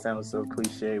live in. It sounds so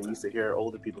cliche. We used to hear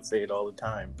older people say it all the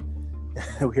time.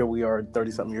 Here we are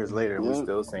 30-something years later, and we're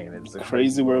still saying it. It's a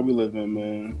crazy world we live in,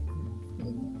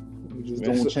 man. We just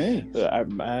don't change.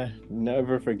 I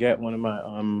never forget one of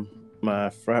my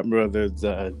frat brothers,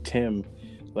 Tim.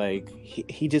 Like,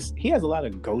 he has a lot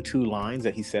of go-to lines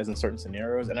that he says in certain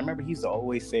scenarios. And I remember he used to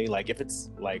always say, like, if it's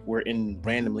like we're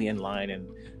randomly in line and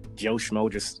Joe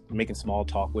Schmo just making small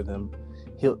talk with him,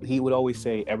 he would always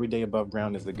say, every day above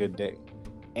ground is a good day.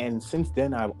 And since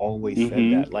then, I've always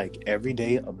said that, like, every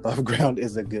day above ground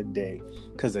is a good day,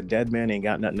 because a dead man ain't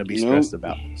got nothing to be stressed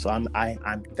about. So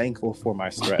I'm thankful for my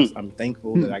stress. I'm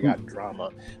thankful that I got drama.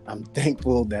 I'm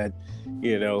thankful that,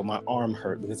 my arm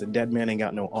hurt, because a dead man ain't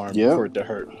got no arm for it to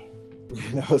hurt.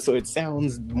 So it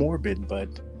sounds morbid, but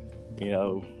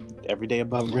every day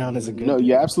above ground is a good day. No,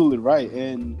 you're absolutely right.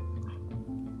 And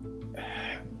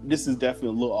this is definitely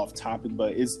a little off topic,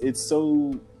 but it's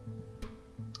so.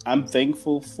 I'm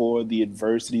thankful for the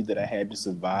adversity that I had to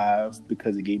survive,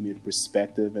 because it gave me the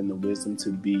perspective and the wisdom to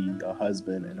be a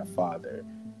husband and a father.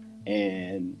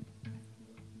 And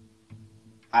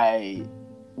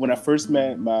when I first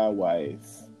met my wife,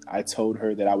 I told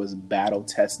her that I was battle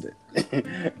tested.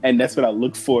 And that's what I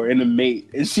looked for in a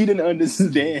mate. And she didn't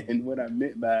understand what I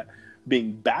meant by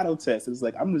being battle tested. It's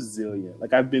like, I'm resilient.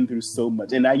 Like, I've been through so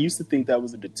much. And I used to think that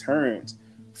was a deterrent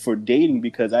for dating,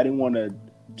 because I didn't want to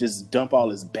just dump all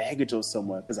this baggage on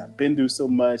someone, because I've been through so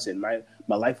much and my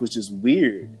life was just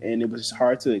weird, and it was just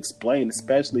hard to explain,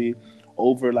 especially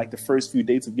over like the first few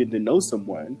dates of getting to know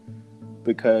someone,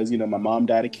 because my mom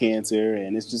died of cancer,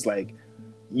 and it's just like,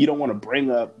 you don't want to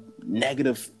bring up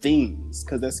negative things,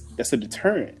 because that's a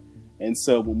deterrent. And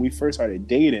so when we first started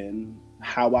dating,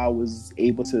 how I was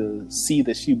able to see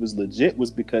that she was legit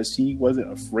was because she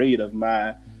wasn't afraid of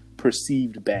my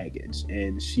perceived baggage,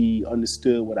 and she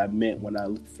understood what I meant when I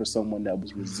looked for someone that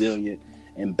was resilient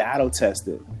and battle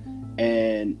tested.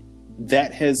 And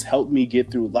that has helped me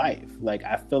get through life. Like,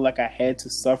 I feel like I had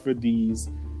to suffer these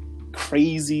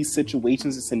crazy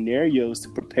situations and scenarios to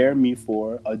prepare me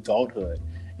for adulthood.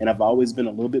 And I've always been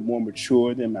a little bit more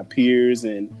mature than my peers,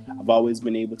 and I've always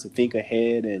been able to think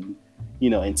ahead and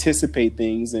anticipate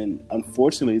things. And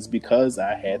unfortunately, it's because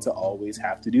I had to always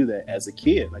have to do that as a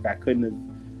kid. Like, I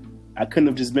couldn't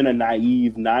have just been a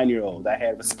naive 9-year-old. I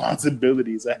had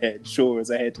responsibilities. I had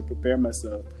chores. I had to prepare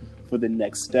myself for the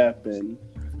next step. And,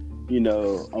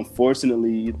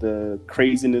 unfortunately, the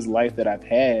craziness life that I've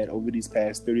had over these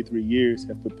past 33 years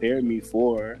have prepared me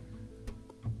for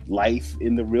life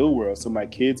in the real world. So my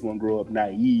kids won't grow up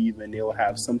naive, and they'll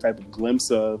have some type of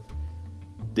glimpse of,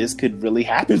 this could really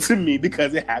happen to me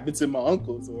because it happened to my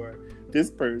uncles or this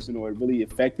person, or it really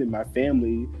affected my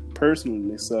family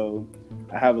personally. So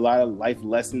I have a lot of life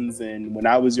lessons, and when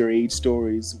I was your age,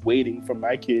 stories waiting for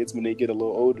my kids when they get a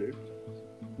little older.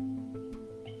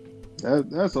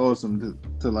 That's awesome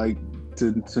to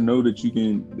know that you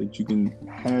can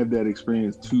have that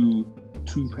experience to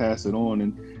pass it on.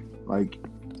 And like,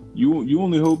 you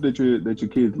only hope that your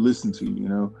kids listen to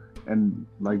you. And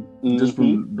like just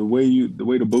from the way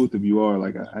the both of you are,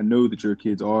 like I know that your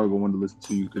kids are going to listen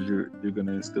to you because you're going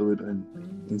to instill it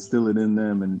in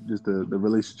them, and just the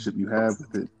relationship you have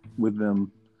with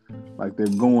them, like they're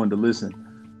going to listen.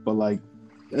 But like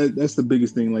that's the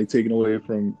biggest thing, like taking away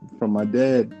from my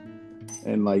dad,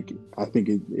 and like I think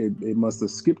it must have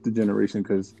skipped a generation,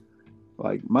 because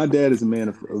like my dad is a man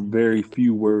of very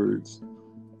few words,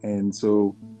 and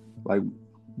so like.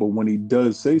 But when he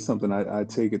does say something, I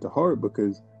take it to heart,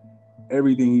 because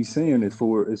everything he's saying is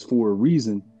for a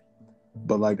reason.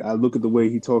 But like I look at the way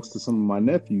he talks to some of my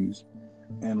nephews,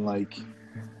 and like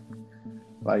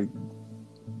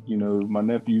you know, my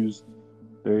nephews,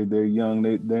 they're young,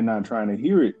 they're not trying to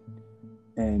hear it,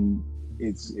 and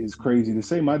it's crazy to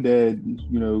say. My dad,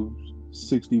 you know,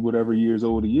 60 whatever years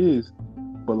old he is,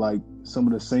 but like some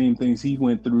of the same things he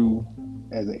went through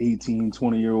as an 18,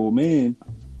 20-year-old man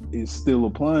is still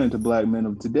applying to black men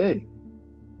of today.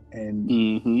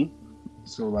 And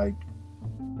so like,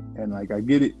 and like I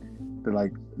get it, but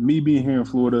like me being here in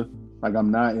Florida, like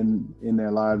I'm not in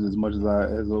their lives as much as I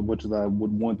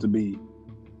would want to be,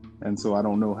 and so I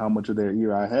don't know how much of their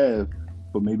ear I have,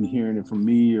 but maybe hearing it from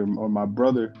me or my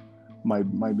brother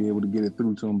might be able to get it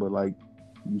through to them. But like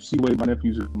you see the way my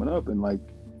nephews are coming up, and like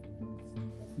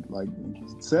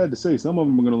it's sad to say, some of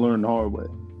them are going to learn the hard way.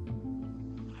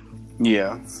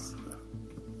 Yeah.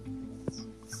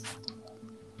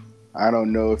 I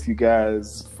don't know if you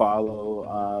guys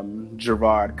follow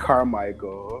Gerard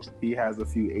Carmichael. He has a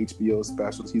few HBO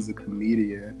specials. He's a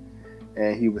comedian.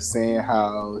 And he was saying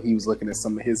how he was looking at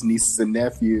some of his nieces and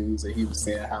nephews, and he was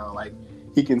saying how like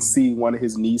he can see one of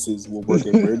his nieces will work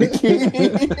at Burger King.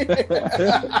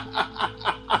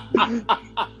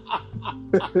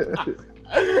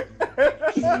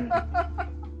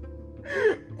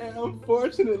 And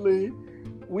unfortunately,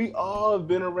 we all have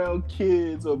been around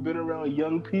kids or been around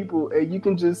young people, and you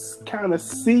can just kind of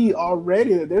see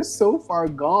already that they're so far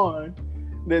gone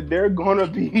that they're gonna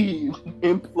be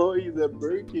employees at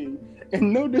Burger King.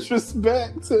 And no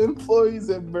disrespect to employees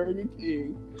at Burger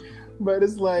King, but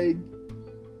it's like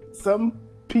some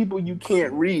people you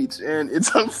can't reach, and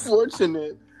it's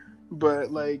unfortunate,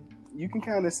 but like you can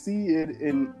kind of see it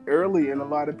early in a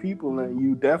lot of people, and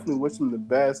you definitely wish them the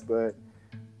best. But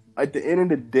at the end of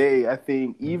the day, I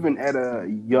think even at a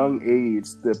young age,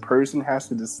 the person has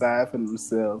to decide for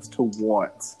themselves to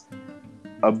want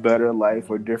a better life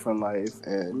or different life,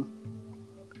 and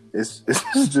it's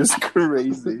just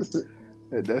crazy.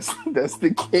 That's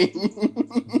the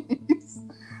case.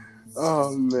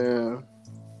 Oh man.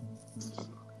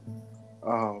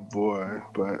 Oh boy.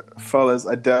 But fellas,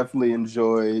 I definitely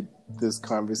enjoyed this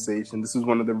conversation. This is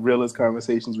one of the realest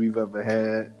conversations we've ever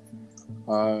had.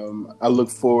 I look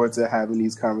forward to having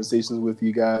these conversations with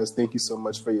you guys. Thank you so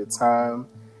much for your time.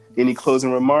 Any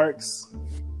closing remarks?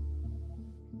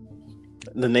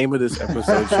 The name of this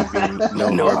episode should be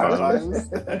No Hard Bottoms.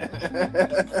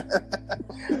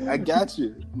 I got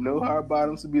you. No Hard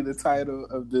Bottoms would be the title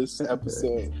of this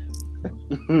episode.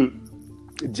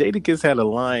 Jadakiss had a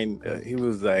line. He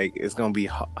was like, "It's gonna be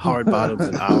hard bottoms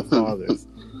and our fathers."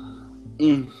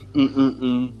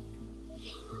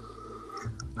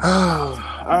 All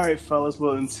right, fellas.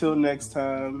 Well, until next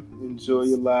time, enjoy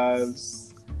your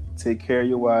lives. Take care of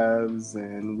your wives,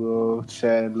 and we'll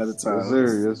chat another time.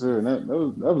 Yes, sir. And that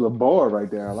was a bar right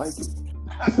there. I like it.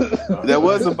 That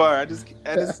was a bar.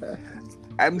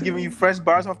 I'm giving you fresh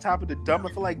bars off top of the dome.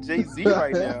 I feel like Jay-Z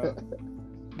right now.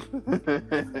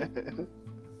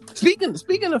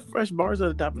 Speaking of fresh bars at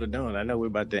the top of the dome, I know we're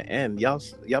about to end. Y'all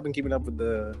been keeping up with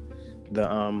the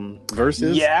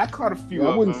verses? Yeah, I caught a few.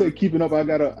 I wouldn't say keeping up.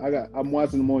 I'm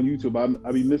watching them on YouTube.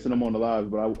 I be missing them on the lives,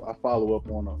 but I follow up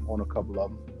on a couple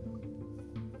of them.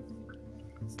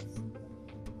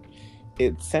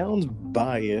 It sounds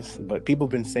biased, but people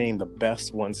have been saying the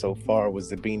best one so far was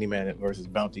the Beanie Man versus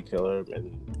Bounty Killer,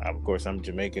 and of course I'm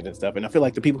Jamaican and stuff, and I feel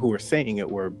like the people who were saying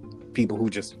it were people who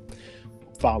just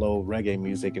follow reggae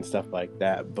music and stuff like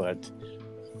that. But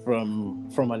from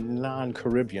a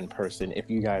non-Caribbean person, if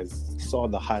you guys saw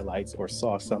the highlights or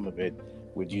saw some of it,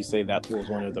 would you say that was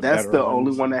one of the better ones? That's the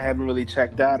only one I haven't really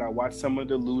checked out. I watched some of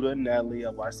the Luda and Nelly. I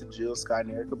watched the Jill Scott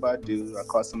and Erykah Badu. I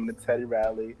caught some of the Teddy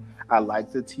Riley. I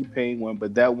liked the T-Pain one,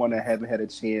 but that one I haven't had a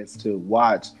chance to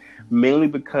watch, mainly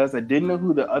because I didn't know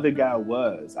who the other guy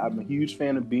was. I'm a huge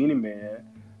fan of Beanie Man,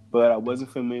 but I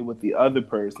wasn't familiar with the other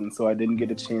person, so I didn't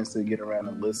get a chance to get around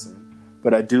and listen.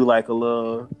 But I do like a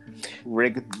little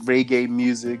reggae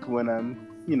music when I'm,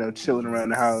 chilling around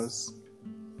the house.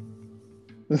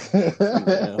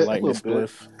 Like Miss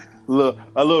Bliff.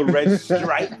 a little red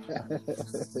stripe.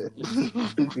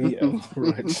 Yeah,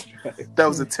 red stripe. That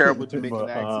was a terrible Jamaican But,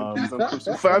 accent. Please don't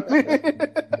crucify me.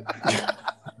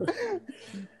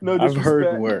 No I've heard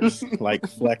disrespect. worse,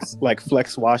 like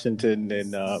Flex Washington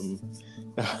and Oh,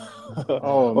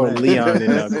 or man. Leon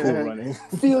in Cool Running.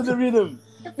 Feel the rhythm.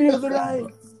 Feel the right.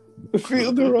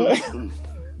 Feel the right.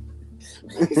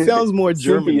 He sounds more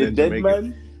German Cynthia than Dead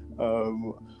Jamaican.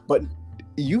 Man. But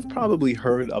you've probably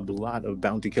heard a lot of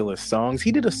Bounty Killer's songs.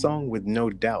 He did a song with No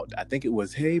Doubt. I think it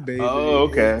was Hey Baby. Oh,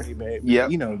 okay. Hey, Baby.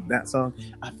 Yep. You know that song?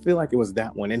 I feel like it was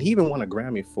that one. And he even won a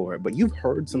Grammy for it. But you've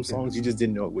heard some songs, you just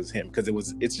didn't know it was him because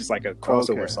it's just like a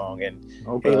crossover Okay. song. And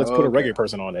Okay. hey, let's put a Okay. reggae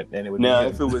person on it. And it would Now, be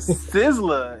him. if it was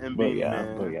Sizzler and But Beanie yeah,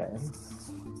 Man, but yeah.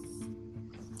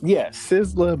 Yeah,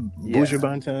 Sizzler, Yeah. Buju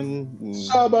Banton,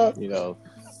 Shaba. you know,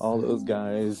 all those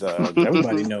guys.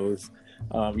 Everybody knows.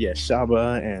 Yeah,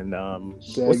 Shaba and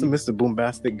what's the Mr.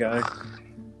 Boombastic guy?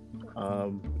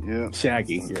 yeah,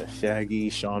 Shaggy. Yeah, Shaggy,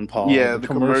 Sean Paul. Yeah, the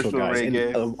commercial guys. reggae.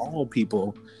 And of all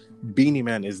people, Beanie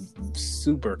Man is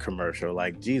super commercial.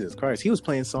 Like, Jesus Christ. He was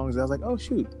playing songs. I was like, oh,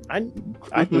 shoot. I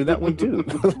knew that one too.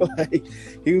 Like,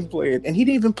 he was playing, and he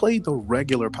didn't even play the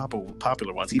regular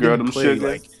popular ones. He Girl, didn't Them play Sugar.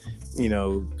 like, you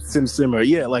know, Sim Simmer.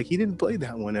 Yeah, like he didn't play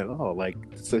that one at all. Like,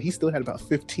 so he still had about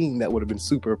 15 that would have been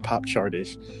super pop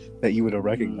chartish that you would have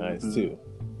recognized Mhm. too.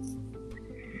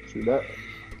 See that?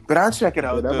 but I'll check it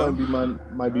Yeah, out. that though.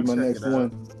 might be I'll my check next it out.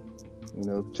 one. You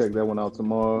know, check that one out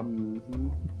tomorrow.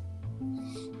 Mhm.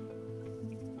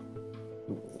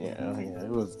 Yeah, it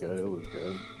was good. It was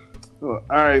good. Well,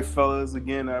 all right, fellas.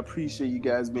 Again, I appreciate you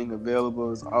guys being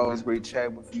available. It's always great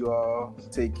chatting with you all.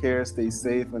 Take care, stay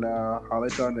safe, and I'll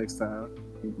let y'all next time.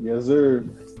 Yes, sir.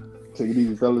 Take it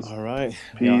easy, fellas. All right.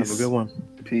 Y'all have a Peace. good one.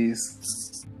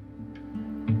 Peace.